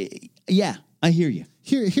got, I hear you.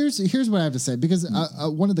 Here's what I have to say, because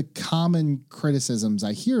one of the common criticisms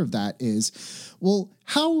I hear of that is, well,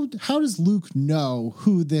 how does Luke know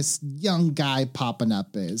who this young guy popping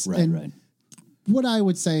up is? Right. What I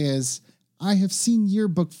would say is, I have seen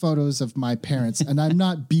yearbook photos of my parents, and I'm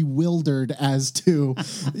not bewildered as to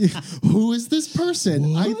who is this person.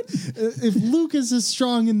 If Luke is as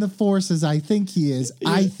strong in the Force as I think he is,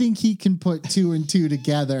 I think he can put 2 and 2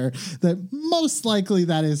 together. That most likely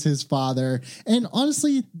that is his father. And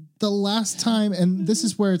honestly, the last time, and this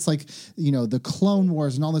is where it's like, the Clone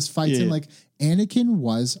Wars and all this fights, and Anakin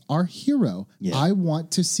was our hero. Yeah. I want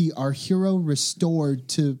to see our hero restored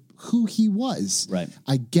to who he was. Right.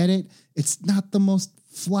 I get it. It's not the most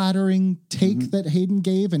flattering take that Hayden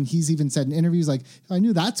gave. And he's even said in interviews, like, I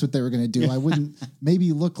knew that's what they were going to do. I wouldn't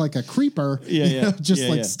maybe look like a creeper,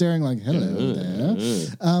 staring like, hello there.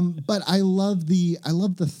 But I love the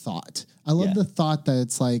thought. I love the thought that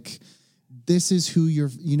it's like, this is who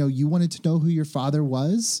you wanted to know who your father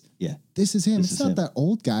was. Yeah. This is him. It's not that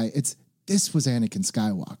old guy. This was Anakin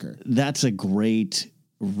Skywalker. That's a great,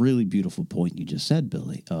 really beautiful point you just said,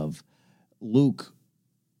 Billy, of Luke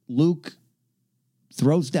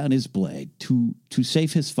throws down his blade to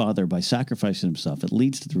save his father by sacrificing himself. It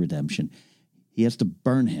leads to the redemption. He has to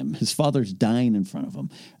burn him. His father's dying in front of him.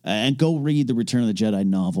 And go read the Return of the Jedi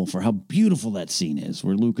novel for how beautiful that scene is,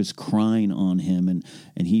 where Luke is crying on him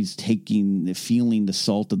and he's feeling the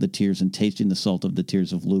salt of the tears and tasting the salt of the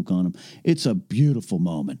tears of Luke on him. It's a beautiful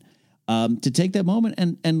moment. To take that moment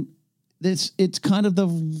and it's kind of the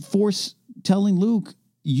Force telling Luke,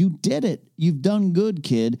 you did it. You've done good,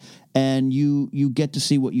 kid. And you get to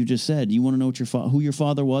see what you just said. You want to know who your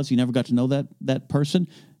father was? You never got to know that person?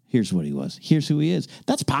 Here's what he was. Here's who he is.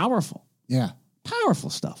 That's powerful. Yeah. Powerful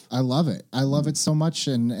stuff. I love it. I love it so much.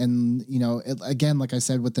 And again, like I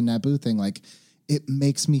said, with the Naboo thing, like, it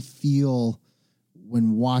makes me feel,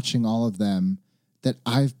 when watching all of them, that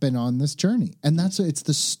I've been on this journey. And it's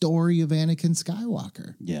the story of Anakin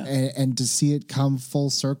Skywalker. Yeah. And to see it come full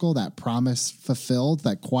circle, that promise fulfilled,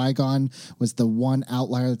 that Qui-Gon was the one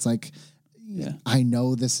outlier that's like, Yeah. I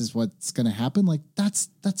know this is what's going to happen. Like that's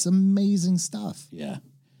amazing stuff. Yeah.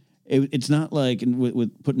 It's not like, and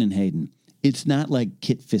with putting in Hayden, it's not like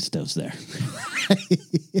Kit Fisto's there.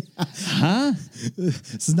 Huh?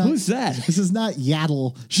 Who's that? This is not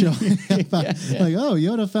Yaddle showing up. Like, oh,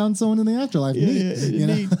 Yoda found someone in the afterlife.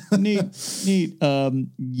 Neat.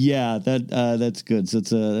 That's good. So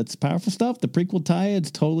that's powerful stuff. The prequel tie-ins,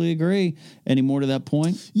 totally agree. Any more to that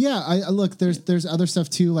point? Yeah, I look. There's other stuff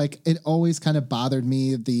too. Like it always kind of bothered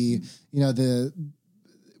me.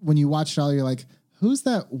 When you watch it all, you're like, who's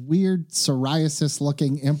that weird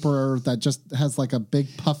psoriasis-looking emperor that just has like a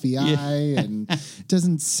big puffy eye and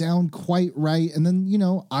doesn't sound quite right? And then,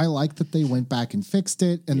 I like that they went back and fixed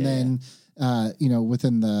it. And then,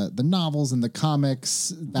 within the novels and the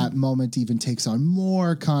comics, that moment even takes on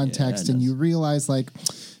more context. And you realize like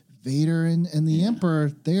Vader and the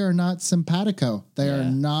Emperor, they are not simpatico. They are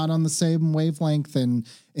not on the same wavelength. And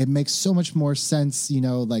it makes so much more sense,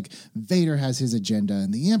 like Vader has his agenda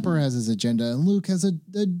and the Emperor has his agenda and Luke has an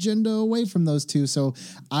agenda away from those two. So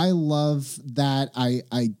I love that.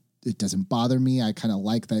 It doesn't bother me. I kind of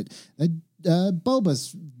like that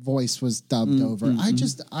Boba's voice was dubbed over.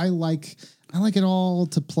 I like it all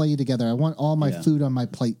to play together. I want all my food on my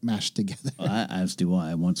plate mashed together. As do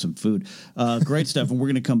I. I want some food. Great stuff. And we're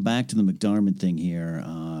going to come back to the McDiarmid thing here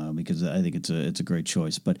because I think it's a great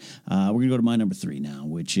choice. But we're going to go to my number 3 now,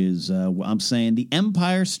 which is I'm saying The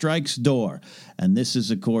Empire Strikes Door. And this is,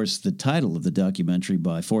 of course, the title of the documentary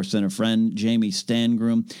by Force Center friend Jamie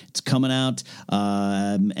Stangroom. It's coming out.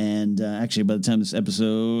 And actually, by the time this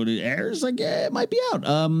episode airs, it might be out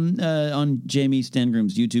on Jamie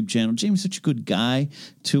Stangroom's YouTube channel. Jamie's such a good guy,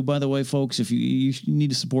 too, by the way, folks. If you need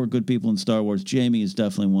to support good people in Star Wars, Jamie is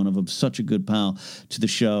definitely one of them. Such a good pal to the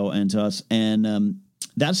show and to us. And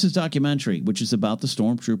that's his documentary, which is about the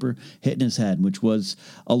stormtrooper hitting his head, which was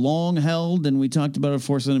a long-held, and we talked about it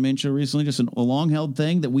Force Center main show recently, just a long-held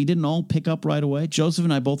thing that we didn't all pick up right away. Joseph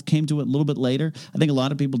and I both came to it a little bit later. I think a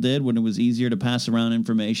lot of people did when it was easier to pass around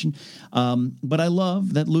information. But I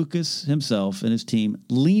love that Lucas himself and his team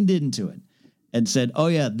leaned into it and said, oh,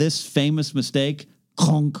 yeah, this famous mistake,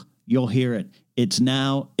 conk, you'll hear it. It's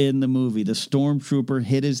now in the movie. The stormtrooper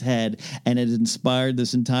hit his head, and it inspired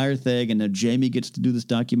this entire thing. And now Jamie gets to do this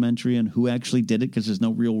documentary on who actually did it because there's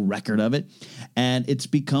no real record of it. And it's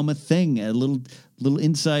become a thing, a little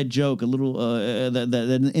inside joke, a little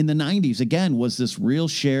that in the 90s, again, was this real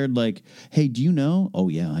shared like, hey, do you know? Oh,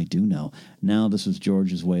 yeah, I do know. Now this was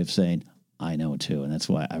George's way of saying, I know too, and that's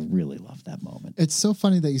why I really love that moment. It's so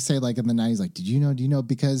funny that you say like in the 90s, like, do you know?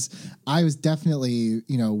 Because I was definitely,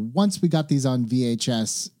 once we got these on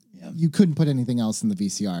VHS, you couldn't put anything else in the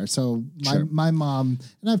VCR. So my mom,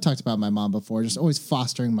 and I've talked about my mom before, just always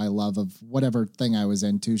fostering my love of whatever thing I was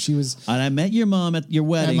into. She was, and I met your mom at your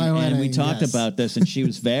wedding, and we talked about this, and she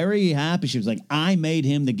was very happy. She was like, I made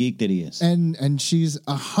him the geek that he is. And she's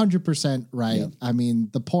 100% right. Yep. I mean,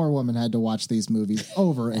 the poor woman had to watch these movies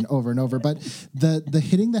over and over and over. But the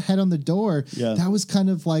hitting the head on the door, that was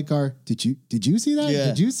kind of like our, did you see that? Yeah.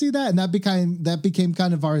 Did you see that? And that became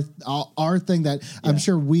kind of our thing that I'm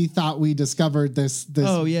sure we thought we discovered this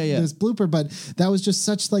blooper, but that was just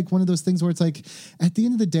such like one of those things where it's like at the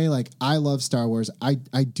end of the day, like I love Star Wars. I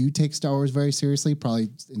do take Star Wars very seriously, probably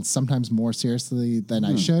and sometimes more seriously than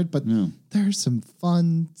I should, but there's some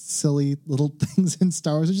fun, silly little things in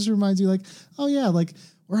Star Wars. It just reminds you like, oh yeah, like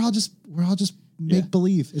we're all just make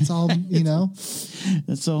believe. It's all,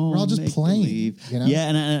 That's all. We're all just playing. Yeah,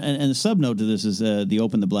 and the sub note to this is the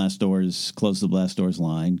open the blast doors, close the blast doors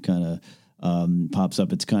line kind of pops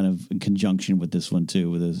up. It's kind of in conjunction with this one too,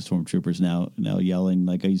 with the stormtroopers now yelling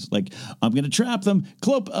like he's like, I'm going to trap them.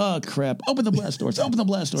 Crap! Open the blast doors! Open the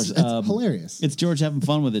blast doors! It's hilarious. It's George having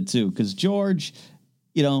fun with it too, because George,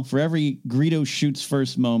 for every Greedo shoots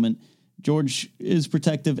first moment, George is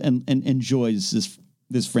protective and enjoys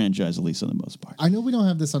this franchise, at least on the most part. I know we don't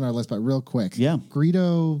have this on our list, but real quick,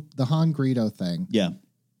 Greedo, the Han Greedo thing. Yeah,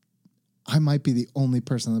 I might be the only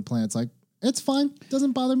person on the planet. It's like, it's fine.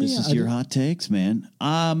 Doesn't bother me. This is your hot takes, man.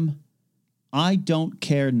 I don't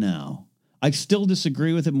care now. I still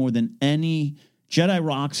disagree with it more than any. Jedi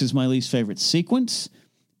Rocks is my least favorite sequence,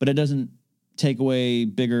 but it doesn't take away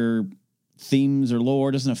bigger themes or lore.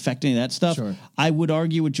 It doesn't affect any of that stuff. Sure. I would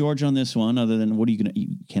argue with George on this one, other than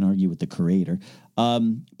you can't argue with the creator.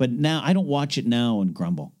 But now I don't watch it now and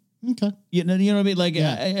grumble. Okay. You know what I mean? Like,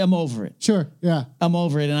 I'm over it. Sure. Yeah. I'm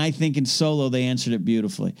over it. And I think in Solo, they answered it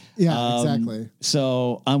beautifully. Yeah, exactly.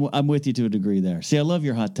 So I'm with you to a degree there. See, I love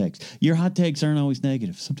your hot takes. Your hot takes aren't always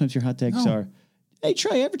negative. Sometimes your hot takes are, hey,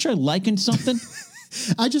 ever try liking something?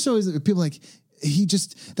 I just always, people like,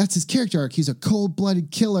 that's his character arc. He's a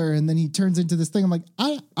cold-blooded killer, and then he turns into this thing. I'm like,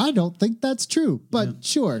 I don't think that's true, but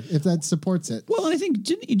sure, if that supports it. Well, and I think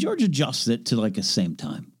George adjusts it to like the same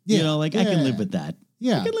time. Yeah. You know, like I can live with that.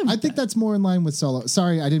 Yeah, I think that's more in line with Solo.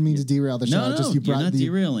 Sorry, I didn't mean to derail the show. No, you're not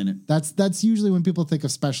derailing it. That's usually when people think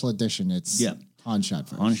of special edition. It's Han shot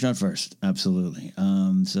first. Han shot first, absolutely.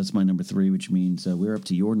 So that's my number 3, which means we're up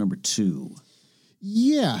to your number 2.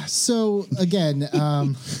 Yeah. So again,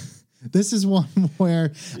 this is one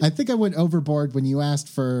where I think I went overboard when you asked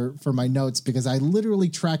for my notes, because I literally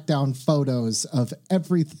tracked down photos of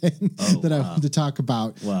everything that I wanted to talk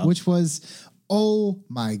about, which was, oh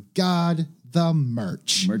my God, the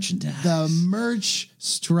merchandise. The merch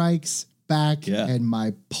strikes back, and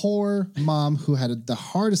my poor mom, who had the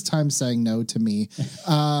hardest time saying no to me,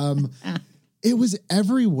 it was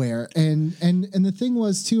everywhere. And the thing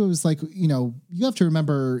was too, it was like, you have to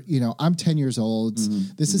remember, I'm 10 years old.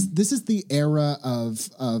 Mm-hmm. This is the era of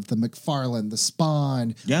the McFarlane, the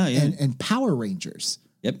Spawn, and Power Rangers.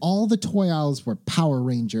 Yep. All the toy aisles were Power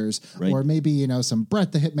Rangers, or maybe, some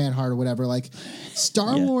Brett the Hitman Hart or whatever. Like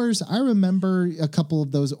Star Wars, I remember a couple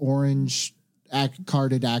of those orange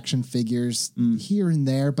carded action figures here and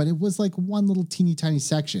there, but it was like one little teeny tiny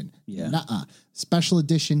section. Yeah. Special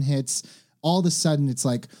edition hits. All of a sudden, it's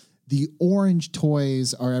like the orange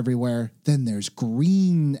toys are everywhere. Then there's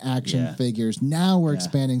green action figures. Now we're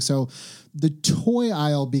expanding. So the toy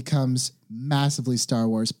aisle becomes massively Star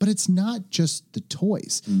Wars, but it's not just the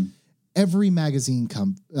toys. Every magazine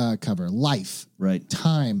cover, Life,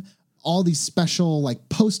 Time, all these special like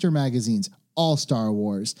poster magazines, all Star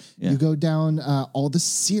Wars. You go down all the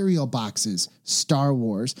cereal boxes, Star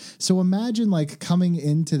Wars. So imagine like coming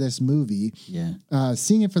into this movie,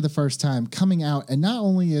 seeing it for the first time, coming out, and not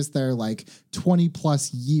only is there like 20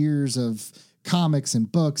 plus years of comics and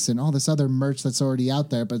books and all this other merch that's already out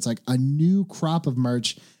there, but it's like a new crop of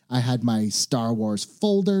merch. I had my Star Wars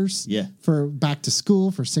folders for back to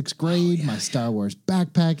school for 6th grade, my Star Wars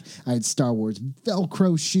backpack. I had Star Wars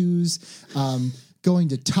Velcro shoes. Going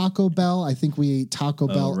to Taco Bell. I think we ate Taco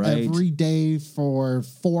Bell every day for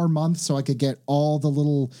 4 months so I could get all the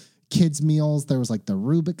little kids meals. There was like the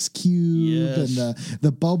Rubik's Cube and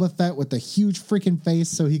the Boba Fett with the huge freaking face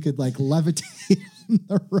so he could like levitate on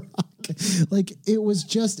the rock. Like it was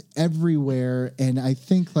just everywhere. And I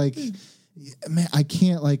think like, man, I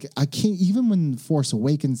can't even when Force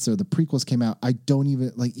Awakens or the prequels came out, I don't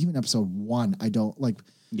even like, even episode 1, I don't like.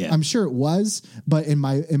 Yeah. I'm sure it was, but in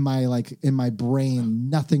my brain,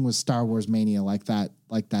 nothing was Star Wars mania like that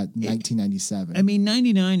 1997. I mean,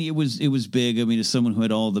 99, it was big. I mean, as someone who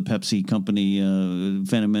had all the Pepsi company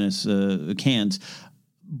Phantom Menace cans,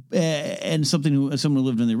 and someone who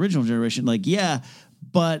lived in the original generation,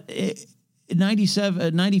 but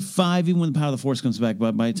 97, 95, even when the Power of the Force comes back,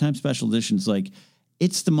 but by the time special editions, like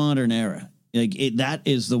it's the modern era. Like that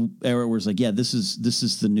is the era where it's like, this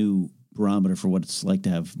is the new barometer for what it's like to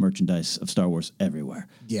have merchandise of Star Wars everywhere.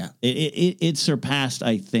 Yeah. It surpassed,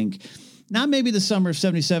 I think, not maybe the summer of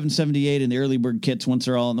 77, 78 and the early bird kits once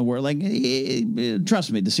they're all in the world. Like,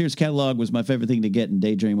 trust me, the Sears catalog was my favorite thing to get and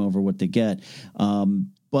daydream over what to get.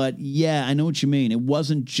 But yeah, I know what you mean. It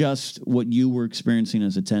wasn't just what you were experiencing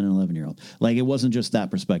as a 10 and 11-year-old. Like, it wasn't just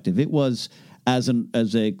that perspective. It was as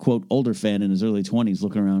a quote older fan in his early 20s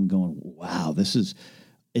looking around going, wow,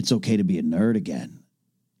 it's okay to be a nerd again.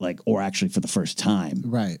 Like, or actually for the first time.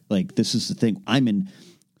 Right. Like, this is the thing. I'm in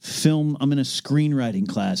a screenwriting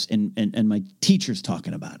class and my teacher's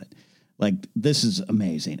talking about it. Like, this is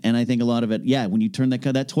amazing. And I think a lot of it, when you turn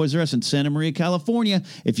that Toys R Us in Santa Maria, California,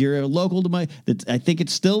 if you're local to I think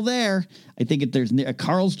it's still there. I think there's a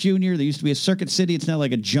Carl's Jr. There used to be a Circuit City. It's now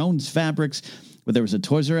like a Jones Fabrics. But there was a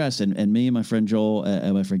Toys R Us, and me and my friend Joel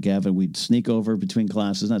and my friend Gavin, we'd sneak over between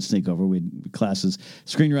classes, not sneak over, we'd classes,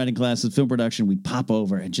 screenwriting classes, film production, we'd pop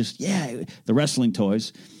over and just, the wrestling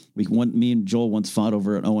toys. Me and Joel once fought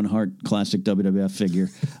over an Owen Hart classic WWF figure.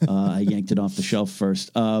 I yanked it off the shelf first.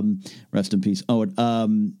 Rest in peace, Owen.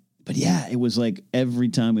 But it was like every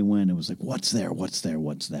time we went, it was like, what's there?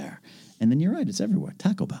 And then you're right, it's everywhere.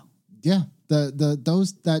 Taco Bell. Yeah.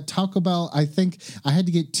 That Taco Bell, I think I had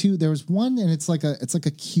to get 2. There was one, and it's like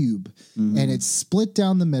a cube, and it's split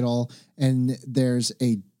down the middle, and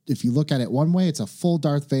if you look at it one way, it's a full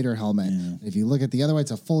Darth Vader helmet. Yeah. If you look at the other way,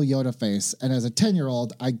 it's a full Yoda face. And as a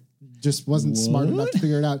 10-year-old, I just wasn't smart enough to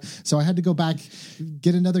figure it out. So I had to go back,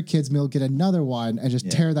 get another kid's meal, get another one, and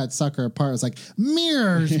just tear that sucker apart. I was like,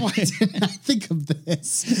 mirrors. Why didn't I think of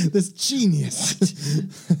this genius?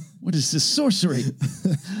 What is this sorcery?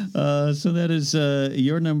 So that is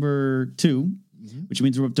your number 2, which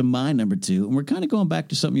means we're up to my number 2. And we're kind of going back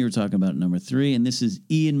to something you were talking about, number 3. And this is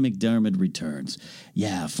Ian McDiarmid Returns.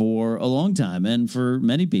 Yeah, for a long time. And for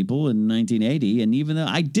many people in 1980. And even though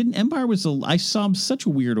Empire I saw such a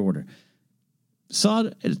weird order.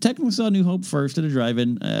 Technically saw New Hope first at a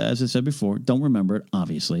drive-in, as I said before. Don't remember it.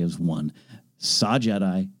 Obviously, it was 1. Saw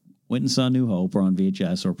Jedi. Went and saw New Hope or on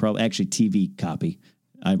VHS or probably actually TV copy.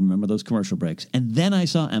 I remember those commercial breaks. And then I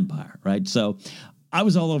saw Empire, right? So I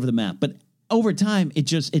was all over the map. But over time,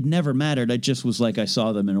 it never mattered. I just was like, I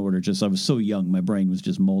saw them in order. I was so young. My brain was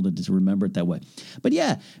just molded to remember it that way. But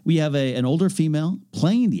yeah, we have an older female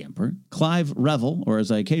playing the Emperor, Clive Revel, or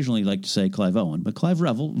as I occasionally like to say, Clive Owen, but Clive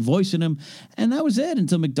Revel voicing him. And that was it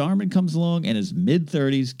until McDiarmid comes along in his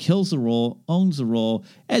mid-30s, kills the role, owns the role.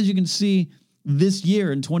 As you can see, this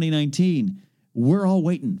year in 2019, we're all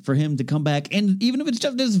waiting for him to come back. And even if it's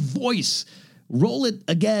just his voice, roll it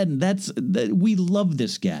again. We love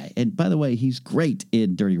this guy. And by the way, he's great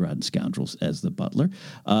in Dirty Rotten Scoundrels as the butler.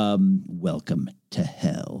 Welcome to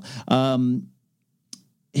hell.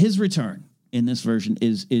 His return in this version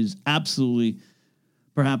is absolutely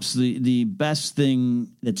perhaps the best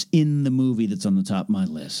thing that's in the movie that's on the top of my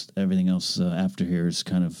list. Everything else after here is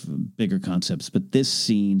kind of bigger concepts. But this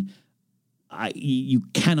scene, you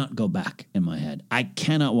cannot go back in my head. I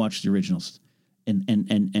cannot watch the originals and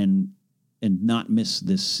not miss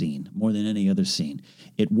this scene more than any other scene.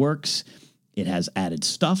 It works. It has added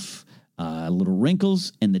stuff, little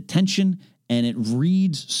wrinkles, and the tension, and it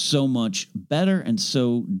reads so much better and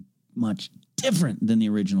so much different than the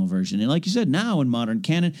original version. And like you said, now in modern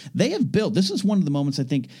canon, they have built. This is one of the moments I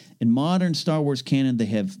think in modern Star Wars canon they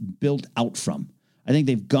have built out from. I think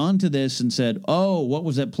they've gone to this and said, "Oh, what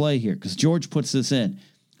was at play here?" Because George puts this in.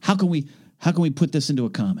 How can we put this into a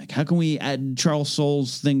comic? How can we add Charles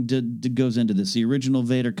Soule's thing goes into this? The original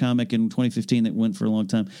Vader comic in 2015 that went for a long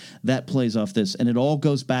time, that plays off this. And it all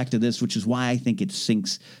goes back to this, which is why I think it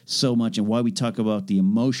sinks so much and why we talk about the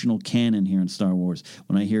emotional canon here in Star Wars.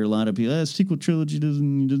 When I hear a lot of people, sequel trilogy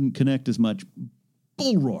doesn't connect as much.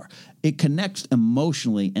 Bull roar. It connects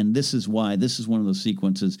emotionally, and this is why. This is one of those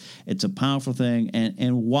sequences. It's a powerful thing,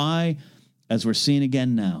 and why, as we're seeing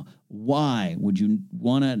again now, why would you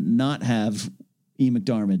want to not have Ian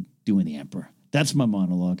McDiarmid doing the Emperor? That's my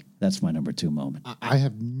monologue. That's my number 2 moment. I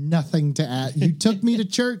have nothing to add. You took me to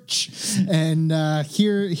church, and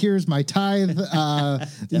here's my tithe.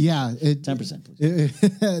 10%.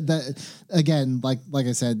 That again, like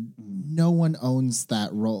I said, no one owns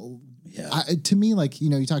that role. Yeah. To me,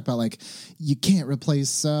 you talk about you can't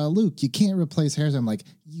replace Luke, you can't replace Harrison. I'm like,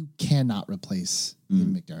 you cannot replace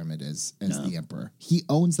Ian McDiarmid as the Emperor. He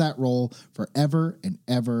owns that role forever and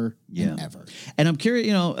ever and ever. And I'm curious,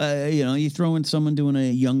 you throw in someone doing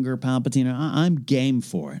a younger Palpatine. I'm game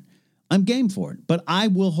for it. But I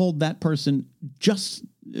will hold that person just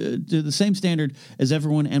to the same standard as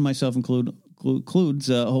everyone and myself includes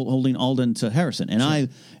holding Alden to Harrison. And sure.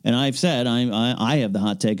 I've said I have the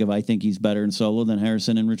hot take of I think he's better in Solo than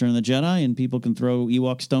Harrison in Return of the Jedi, and people can throw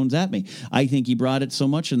Ewok stones at me. I think he brought it so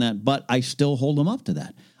much in that, but I still hold him up to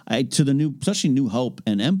that. To the especially New Hope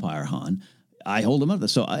and Empire Han, I hold him up to that.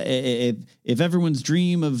 So if everyone's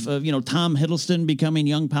dream of Tom Hiddleston becoming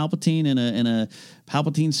young Palpatine in a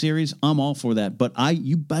Palpatine series, I'm all for that. But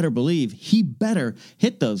you better believe he better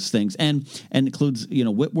hit those things, and includes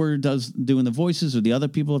Whitwer doing the voices, or the other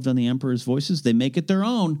people have done the Emperor's voices. They make it their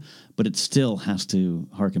own, but it still has to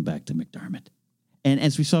harken back to McDiarmid. And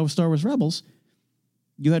as we saw with Star Wars Rebels,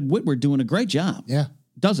 you had Whitwer doing a great job. Yeah,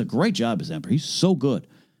 does a great job as Emperor. He's so good.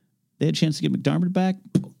 They had a chance to get McDiarmid back.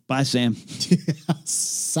 Bye, Sam.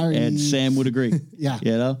 Sorry. And Sam would agree.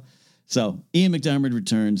 Yeah. So Ian McDiarmid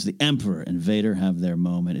returns. The Emperor and Vader have their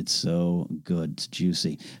moment. It's so good. It's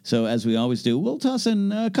juicy. So as we always do, we'll toss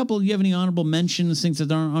in a couple. Do you have any honorable mentions, things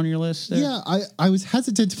that aren't on your list there? Yeah, I was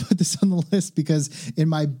hesitant to put this on the list because in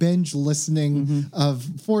my binge listening of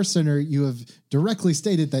Force Center, you have directly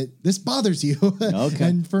stated that this bothers you. Okay.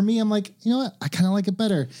 And for me, I'm like, you know what? I kind of like it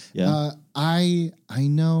better. Yeah. I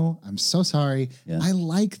know. I'm so sorry. Yeah. I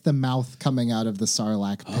like the mouth coming out of the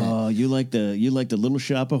Sarlacc pit. Oh, you like the Little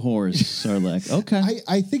Shop of Horrors, Sarlacc. Okay.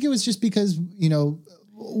 I think it was just because,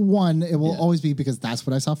 one, it will always be because that's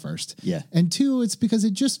what I saw first. Yeah. And two, it's because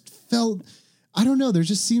it just felt, I don't know, there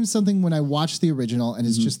just seems something when I watch the original and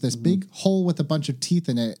it's just this big hole with a bunch of teeth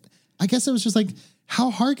in it. I guess it was just like, how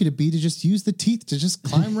hard could it be to just use the teeth to just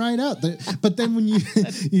climb right out? But then when you,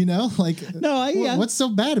 what's so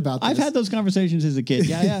bad about this? I've had those conversations as a kid.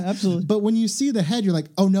 Yeah, absolutely. But when you see the head, you're like,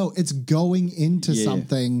 oh no, it's going into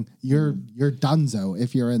something. You're donezo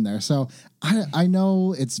if you're in there. So I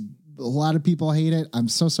know it's a lot of people hate it. I'm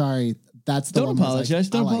so sorry. That's the Don't apologize.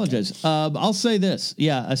 Don't apologize. I'll say this.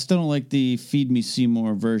 Yeah, I still don't like the Feed Me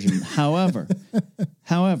Seymour version. However,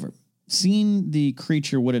 seeing the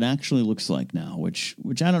creature, what it actually looks like now, which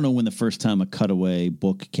I don't know when the first time a cutaway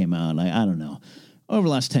book came out. I don't know. Over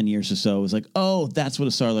the last 10 years or so, it was like, oh, that's what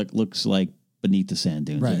a Sarlacc looks like beneath the sand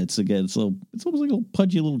dunes. Right. And it's almost like a little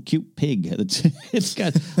pudgy little cute pig. It's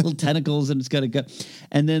got little tentacles and it's got a gut.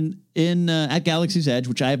 And then at Galaxy's Edge,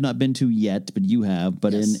 which I have not been to yet, but you have,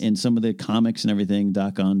 but in some of the comics and everything,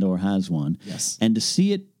 Doc Ondor has one. Yes. And to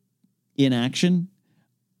see it in action,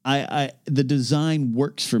 the design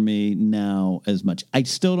works for me now as much. I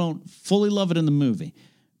still don't fully love it in the movie,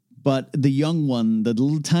 but the young one, the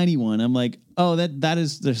little tiny one, I'm like, oh,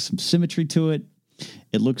 there's some symmetry to it.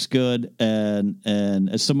 It looks good, and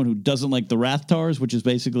as someone who doesn't like the Rathtars, which is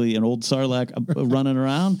basically an old Sarlacc running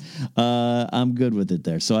around, I'm good with it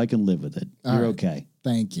there, so I can live with it. You're okay.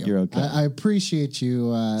 Thank you. You're okay. I appreciate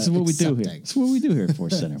you. This is what we do here. This is what we do here at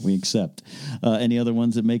Force Center. We accept. Any other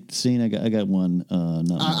ones that make the scene? I got one.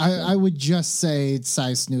 I would just say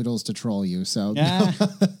size Snoodles to troll you. So no.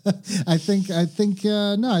 I think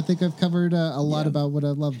I've covered a lot about what I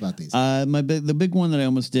love about these. The big one that I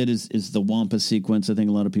almost did is the Wampa sequence. I think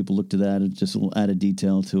a lot of people looked at that. It's just a little added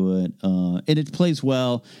detail to it. And it plays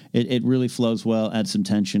well. It really flows well. Adds some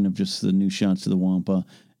tension of just the new shots of the Wampa.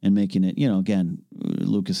 And making it, again,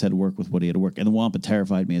 Lucas had to work with what he had to work. And the Wampa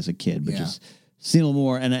terrified me as a kid, but just seeing a little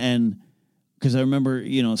more. And because I remember,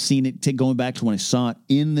 seeing it, going back to when I saw it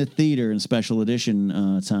in the theater in special edition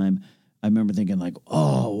time, I remember thinking like,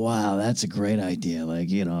 oh, wow, that's a great idea. Like,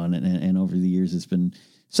 and over the years, it's been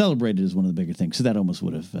celebrated as one of the bigger things. So that almost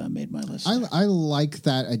would have made my list. I like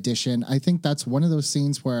that addition. I think that's one of those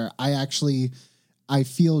scenes where I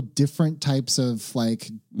feel different types of like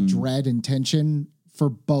dread and tension for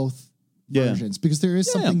both versions, because there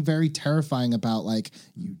is something very terrifying about like,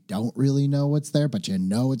 you don't really know what's there, but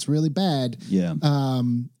it's really bad. Yeah.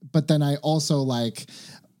 But then I also like,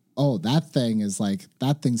 oh, that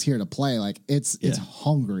thing's here to play. Like it's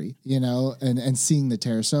hungry, and seeing the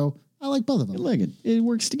terror. So I like both of them. I like it. It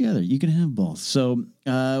works together. You can have both. So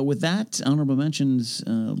with that, honorable mentions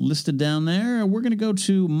listed down there, we're going to go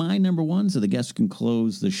to my number one, so the guests can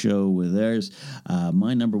close the show with theirs.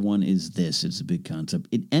 My number one is this. It's a big concept.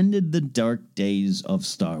 It ended the dark days of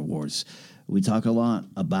Star Wars. We talk a lot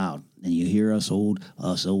about, and you hear us old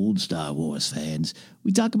Star Wars fans,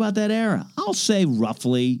 we talk about that era. I'll say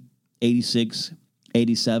roughly 86,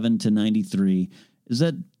 87 to 93. Is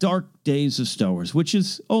that dark days of Star Wars, which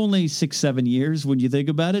is only 6-7 years when you think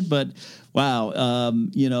about it. But wow,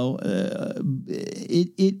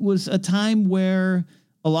 it was a time where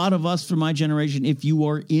a lot of us from my generation, if you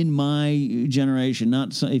are in my generation,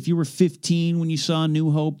 if you were 15 when you saw New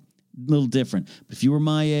Hope, a little different. But if you were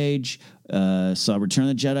my age, saw Return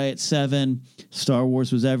of the Jedi at 7, Star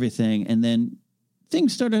Wars was everything. And then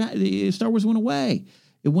things started, Star Wars went away.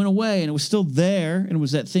 It went away, and it was still there, and it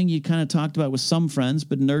was that thing you kind of talked about with some friends,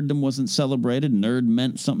 but nerddom wasn't celebrated. Nerd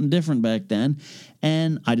meant something different back then,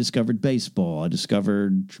 and I discovered baseball. I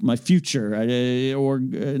discovered my future,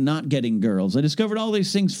 not getting girls. I discovered all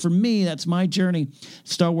these things. For me, that's my journey.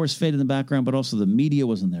 Star Wars faded in the background, but also the media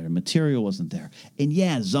wasn't there. The material wasn't there. And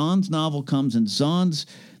Zahn's novel comes, and Zahn's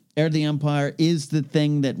Heir of the Empire is the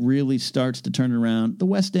thing that really starts to turn it around. The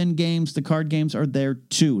West End games, the card games are there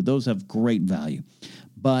too. Those have great value.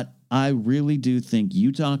 But I really do think,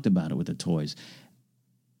 you talked about it with the toys,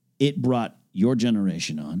 it brought your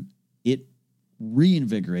generation on. It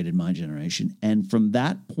reinvigorated my generation. And from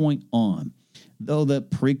that point on, though the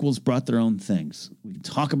prequels brought their own things, we can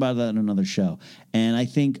talk about that in another show. And I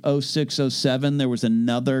think 06, 07, there was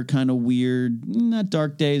another kind of weird, not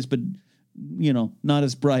dark days, but, not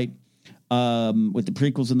as bright with the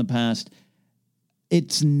prequels in the past.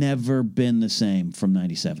 It's never been the same from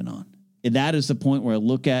 97 on. That is the point where I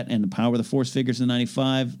look at, and the Power of the Force figures in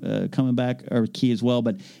 95 coming back are key as well,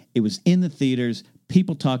 but it was in the theaters.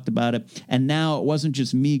 People talked about it. And now it wasn't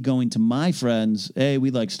just me going to my friends, hey,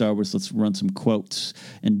 we like Star Wars, let's run some quotes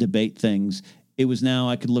and debate things. It was now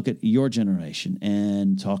I could look at your generation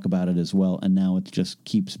and talk about it as well. And now it just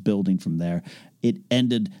keeps building from there. It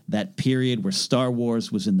ended that period where Star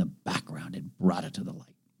Wars was in the background. It brought it to the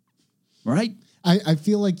light. Right? I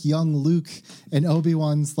feel like young Luke and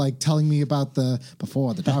Obi-Wan's like telling me about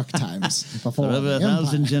before the dark times. Before For over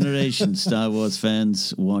 1,000 generations, Star Wars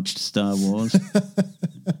fans watched Star Wars.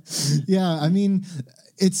 Yeah, I mean,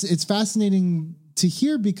 it's fascinating to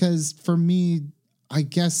hear because for me, I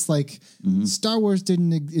guess like Star Wars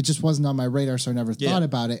it just wasn't on my radar, so I never thought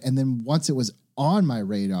about it. And then once it was on my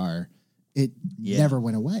radar, it never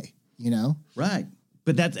went away, you know? Right.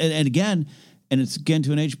 But that's, and again, and it's again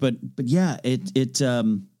to an age, but yeah, it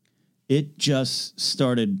just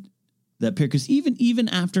started that period. Because even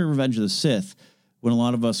after Revenge of the Sith, when a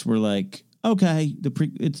lot of us were like, okay,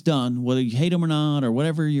 it's done, whether you hate them or not, or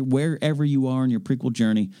wherever you are in your prequel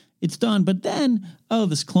journey, it's done. But then,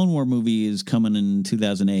 this Clone War movie is coming in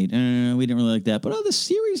 2008. We didn't really like that. But the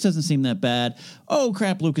series doesn't seem that bad. Oh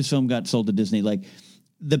crap, Lucasfilm got sold to Disney. Like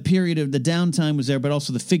the period of the downtime was there, but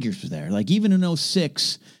also the figures were there. Like even in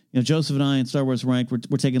 2006. Joseph and I and Star Wars Ranked,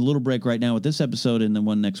 we're taking a little break right now with this episode and then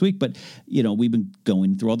one next week. But, we've been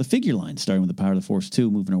going through all the figure lines, starting with the Power of the Force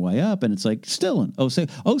 2, moving our way up. And it's like still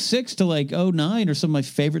in 06 to like 09 are some of my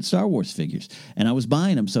favorite Star Wars figures. And I was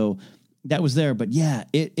buying them. So that was there. But yeah,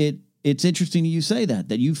 it's interesting you say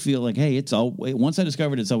that you feel like, hey, once I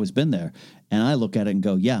discovered it's always been there. And I look at it and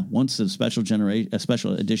go, yeah, once the special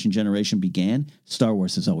edition generation began, Star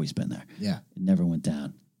Wars has always been there. Yeah. It never went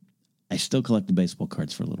down. I still collect the baseball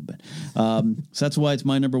cards for a little bit. So that's why it's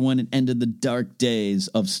my number one. It ended the dark days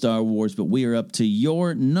of Star Wars, but we are up to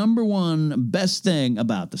your number one best thing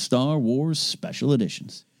about the Star Wars special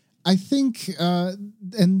editions. I think, I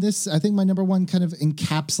think my number one kind of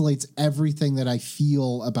encapsulates everything that I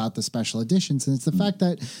feel about the special editions. And it's the fact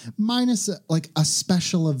that minus like a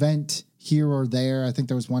special event here or there, I think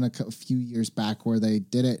there was one a few years back where they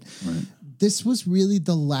did it. Right. This was really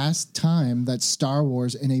the last time that Star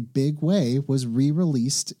Wars in a big way was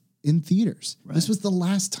re-released in theaters. Right. This was the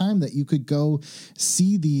last time that you could go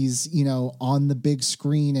see these, on the big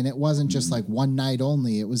screen. And it wasn't just like one night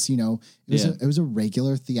only. It was, it was a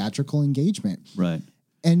regular theatrical engagement. Right.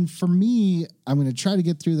 And for me, I'm going to try to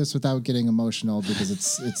get through this without getting emotional because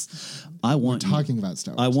it's talking about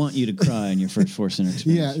Star Wars. I want you to cry in your first Force Center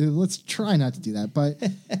experience. Yeah. Let's try not to do that, but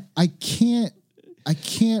I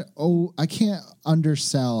can't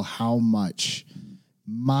undersell how much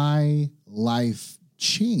my life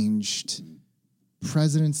changed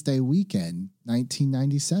President's Day weekend,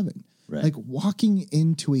 1997. Right. Like walking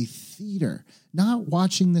into a theater, not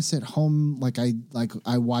watching this at home like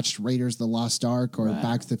I watched Raiders of the Lost Ark or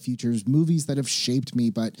Back to the Future's movies that have shaped me,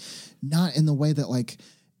 but not in the way that like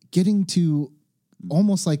getting to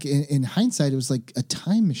almost like in hindsight, it was like a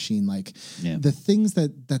time machine. Like the things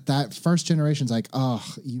that first generation's like, oh,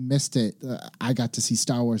 you missed it. I got to see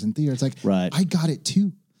Star Wars in theater. It's like, I got it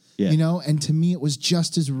too. Yeah. And to me, it was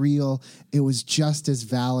just as real. It was just as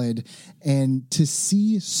valid. And to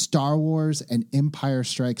see Star Wars and Empire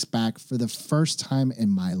Strikes Back for the first time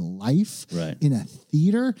in my life in a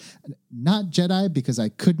theater, not Jedi, because I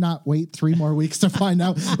could not wait 3 more weeks to find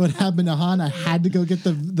out what happened to Han. I had to go get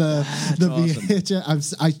the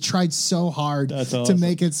VHS. I tried so hard to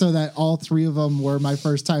make it so that all 3 of them were my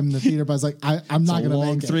first time in the theater, but I was like, I'm not going to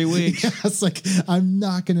make it. 3 weeks. Yeah, it's like, I'm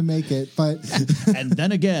not going to make it. But and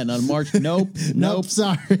then again on March, nope.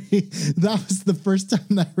 Sorry. That was the first time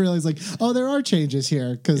that I realized like, oh, there are changes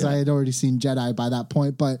here because I had already seen Jedi by that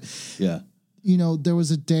point. But there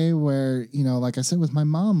was a day where, like I said with my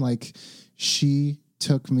mom, like she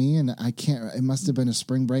took me and it must have been a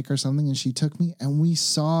spring break or something. And she took me and we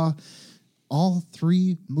saw all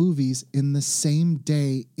 3 movies in the same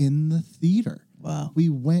day in the theater. Wow. We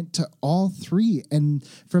went to all 3. And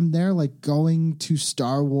from there, like going to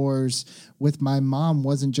Star Wars with my mom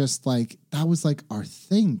wasn't just like, that was like our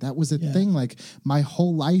thing. That was a thing. Like my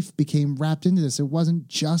whole life became wrapped into this. It wasn't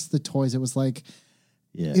just the toys. It was like,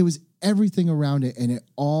 it was everything around it. And it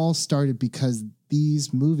all started because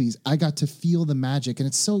these movies, I got to feel the magic. And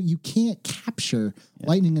it's so, you can't capture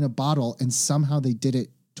lightning in a bottle. And somehow they did it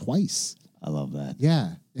twice. I love that.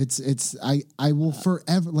 Yeah. I will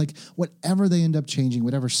forever, like whatever they end up changing,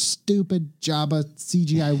 whatever stupid Jabba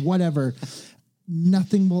CGI, whatever,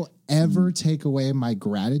 nothing will ever take away my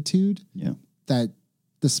gratitude that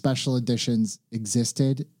the special editions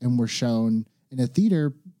existed and were shown in a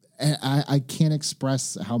theater. I can't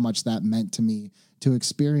express how much that meant to me to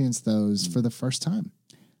experience those for the first time.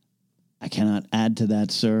 I cannot add to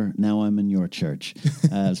that, sir. Now I'm in your church.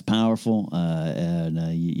 It's powerful, and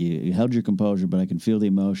you held your composure, but I can feel the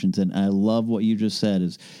emotions. And I love what you just said.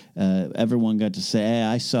 Is everyone got to say, "Hey,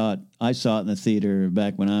 I saw it in the theater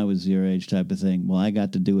back when I was your age," type of thing. Well, I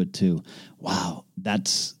got to do it too. Wow,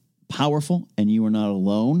 that's powerful, and you are not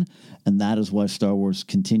alone. And that is why Star Wars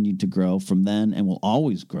continued to grow from then and will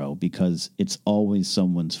always grow, because it's always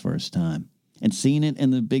someone's first time. And seeing it in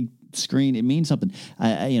the big screen, it means something.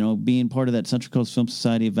 Being part of that Central Coast Film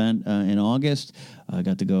Society event in August, I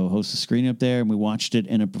got to go host a screening up there, and we watched it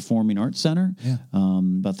in a performing arts center. Yeah.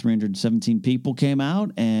 About 317 people came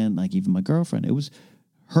out, and like even my girlfriend, it was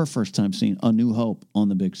her first time seeing A New Hope on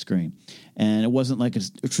the big screen. And it wasn't like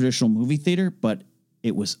a traditional movie theater, but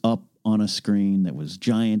it was up on a screen that was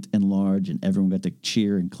giant and large, and everyone got to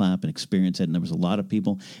cheer and clap and experience it. And there was a lot of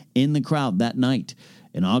people in the crowd that night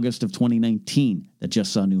in August of 2019 that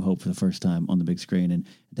just saw New Hope for the first time on the big screen. And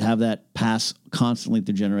to have that pass constantly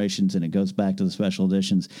through generations, and it goes back to the special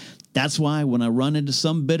editions. That's why when I run into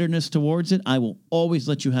some bitterness towards it, I will always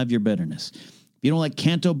let you have your bitterness. If you don't like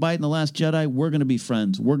Canto Bight and The Last Jedi, we're going to be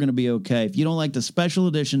friends. We're going to be okay. If you don't like the special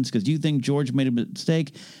editions because you think George made a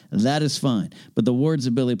mistake, that is fine. But the words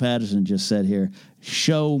that Billy Patterson just said here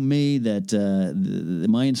show me that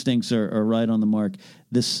my instincts are right on the mark.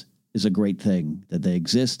 This is a great thing that they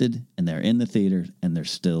existed, and they're in the theater, and they're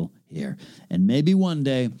still here. And maybe one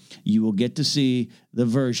day you will get to see the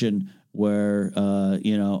version where,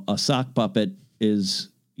 a sock puppet is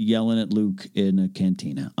yelling at Luke in a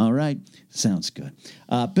cantina. All right. Sounds good.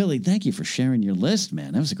 Billy, thank you for sharing your list,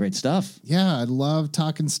 man. That was great stuff. Yeah, I love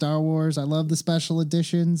talking Star Wars. I love the special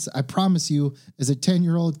editions. I promise you, as a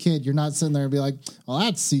 10-year-old kid, you're not sitting there and be like, well,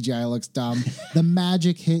 that CGI looks dumb. The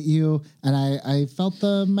magic hit you, and I felt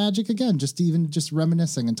the magic again, just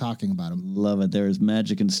reminiscing and talking about them. Love it. There is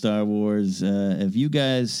magic in Star Wars. If you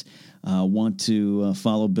guys want to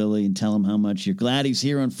follow Billy and tell him how much you're glad he's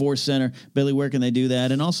here on Force Center, Billy, where can they do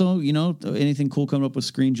that? And also, anything cool coming up with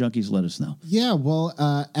Screen Junkies, let us know. Yeah, well,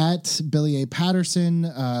 at Billy A. Patterson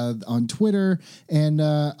on Twitter, and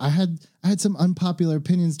I had some unpopular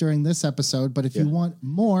opinions during this episode, but if you want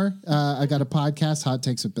more, I got a podcast, Hot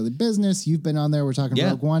Takes with Billy Business. You've been on there. We're talking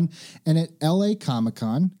Rogue One. And at LA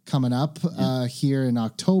Comic-Con coming up here in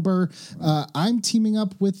October, I'm teaming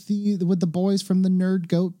up with the boys from the Nerd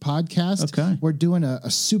Goat podcast. Okay. We're doing a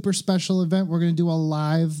super special event. We're going to do a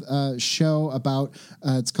live show about,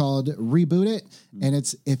 it's called Reboot It. And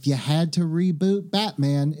it's, if you had to reboot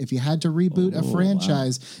Batman, if you had to reboot a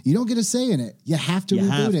franchise, you don't get a say in it. You have to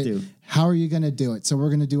reboot it. How are you going to do it? So we're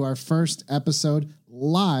going to do our first episode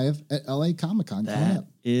live at LA Comic-Con. That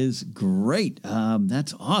is great.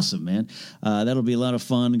 That's awesome, man. That'll be a lot of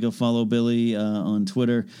fun. Go follow Billy on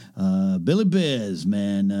Twitter. Billy Biz,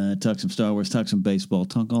 man. Talk some Star Wars, talk some baseball,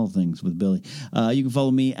 talk all things with Billy. You can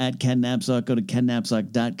follow me at Ken Napzok. Go to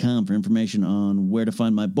kennapzok.com for information on where to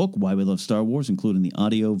find my book, Why We Love Star Wars, including the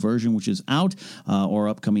audio version, which is out, or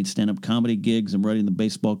upcoming stand-up comedy gigs. I'm writing the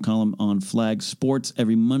baseball column on Flag Sports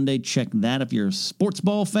every Monday. Check that if you're a sports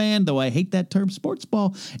ball fan, though I hate that term, sports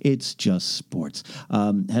ball. It's just sports.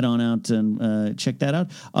 Head on out and check that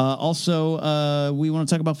out. Also, we want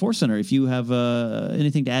to talk about Force Center. If you have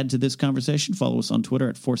anything to add to this conversation, follow us on Twitter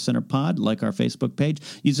at Force Center Pod, like our Facebook page.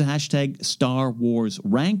 Use the hashtag Star Wars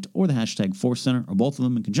Ranked or the hashtag Force Center, or both of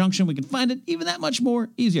them in conjunction. We can find it even that much more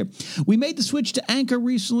easier. We made the switch to Anchor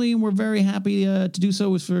recently, and we're very happy to do so.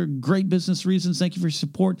 It was for great business reasons. Thank you for your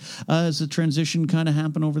support as the transition kind of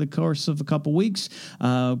happened over the course of a couple weeks.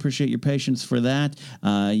 Appreciate your patience for that.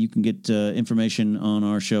 You can get information on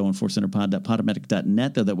our show on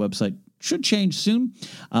forcecenterpod.podomatic.net, though that website should change soon.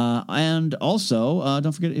 And also,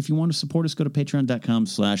 don't forget, if you want to support us, go to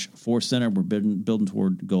patreon.com/forcecenter. We're building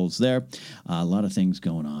toward goals there. A lot of things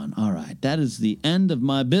going on. All right. That is the end of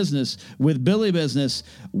my business with Billy Business.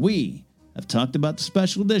 We have talked about the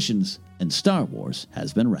special editions, and Star Wars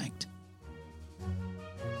has been ranked.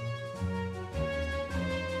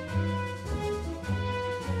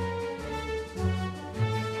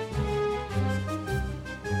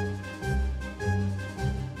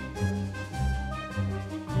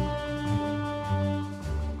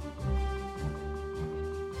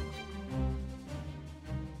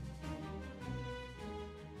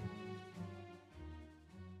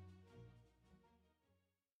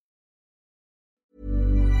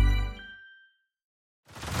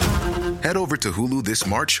 Head over to Hulu this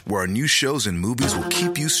March, where our new shows and movies will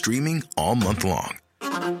keep you streaming all month long.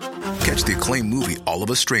 Catch the acclaimed movie All of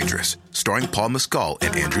Us Strangers, starring Paul Mescal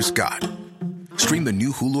and Andrew Scott. Stream the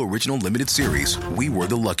new Hulu original limited series We Were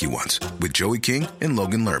the Lucky Ones with Joey King and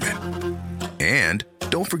Logan Lerman. And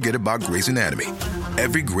don't forget about Grey's Anatomy.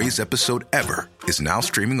 Every Grey's episode ever is now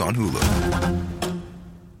streaming on Hulu.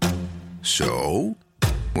 So,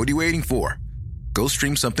 what are you waiting for? Go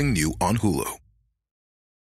stream something new on Hulu.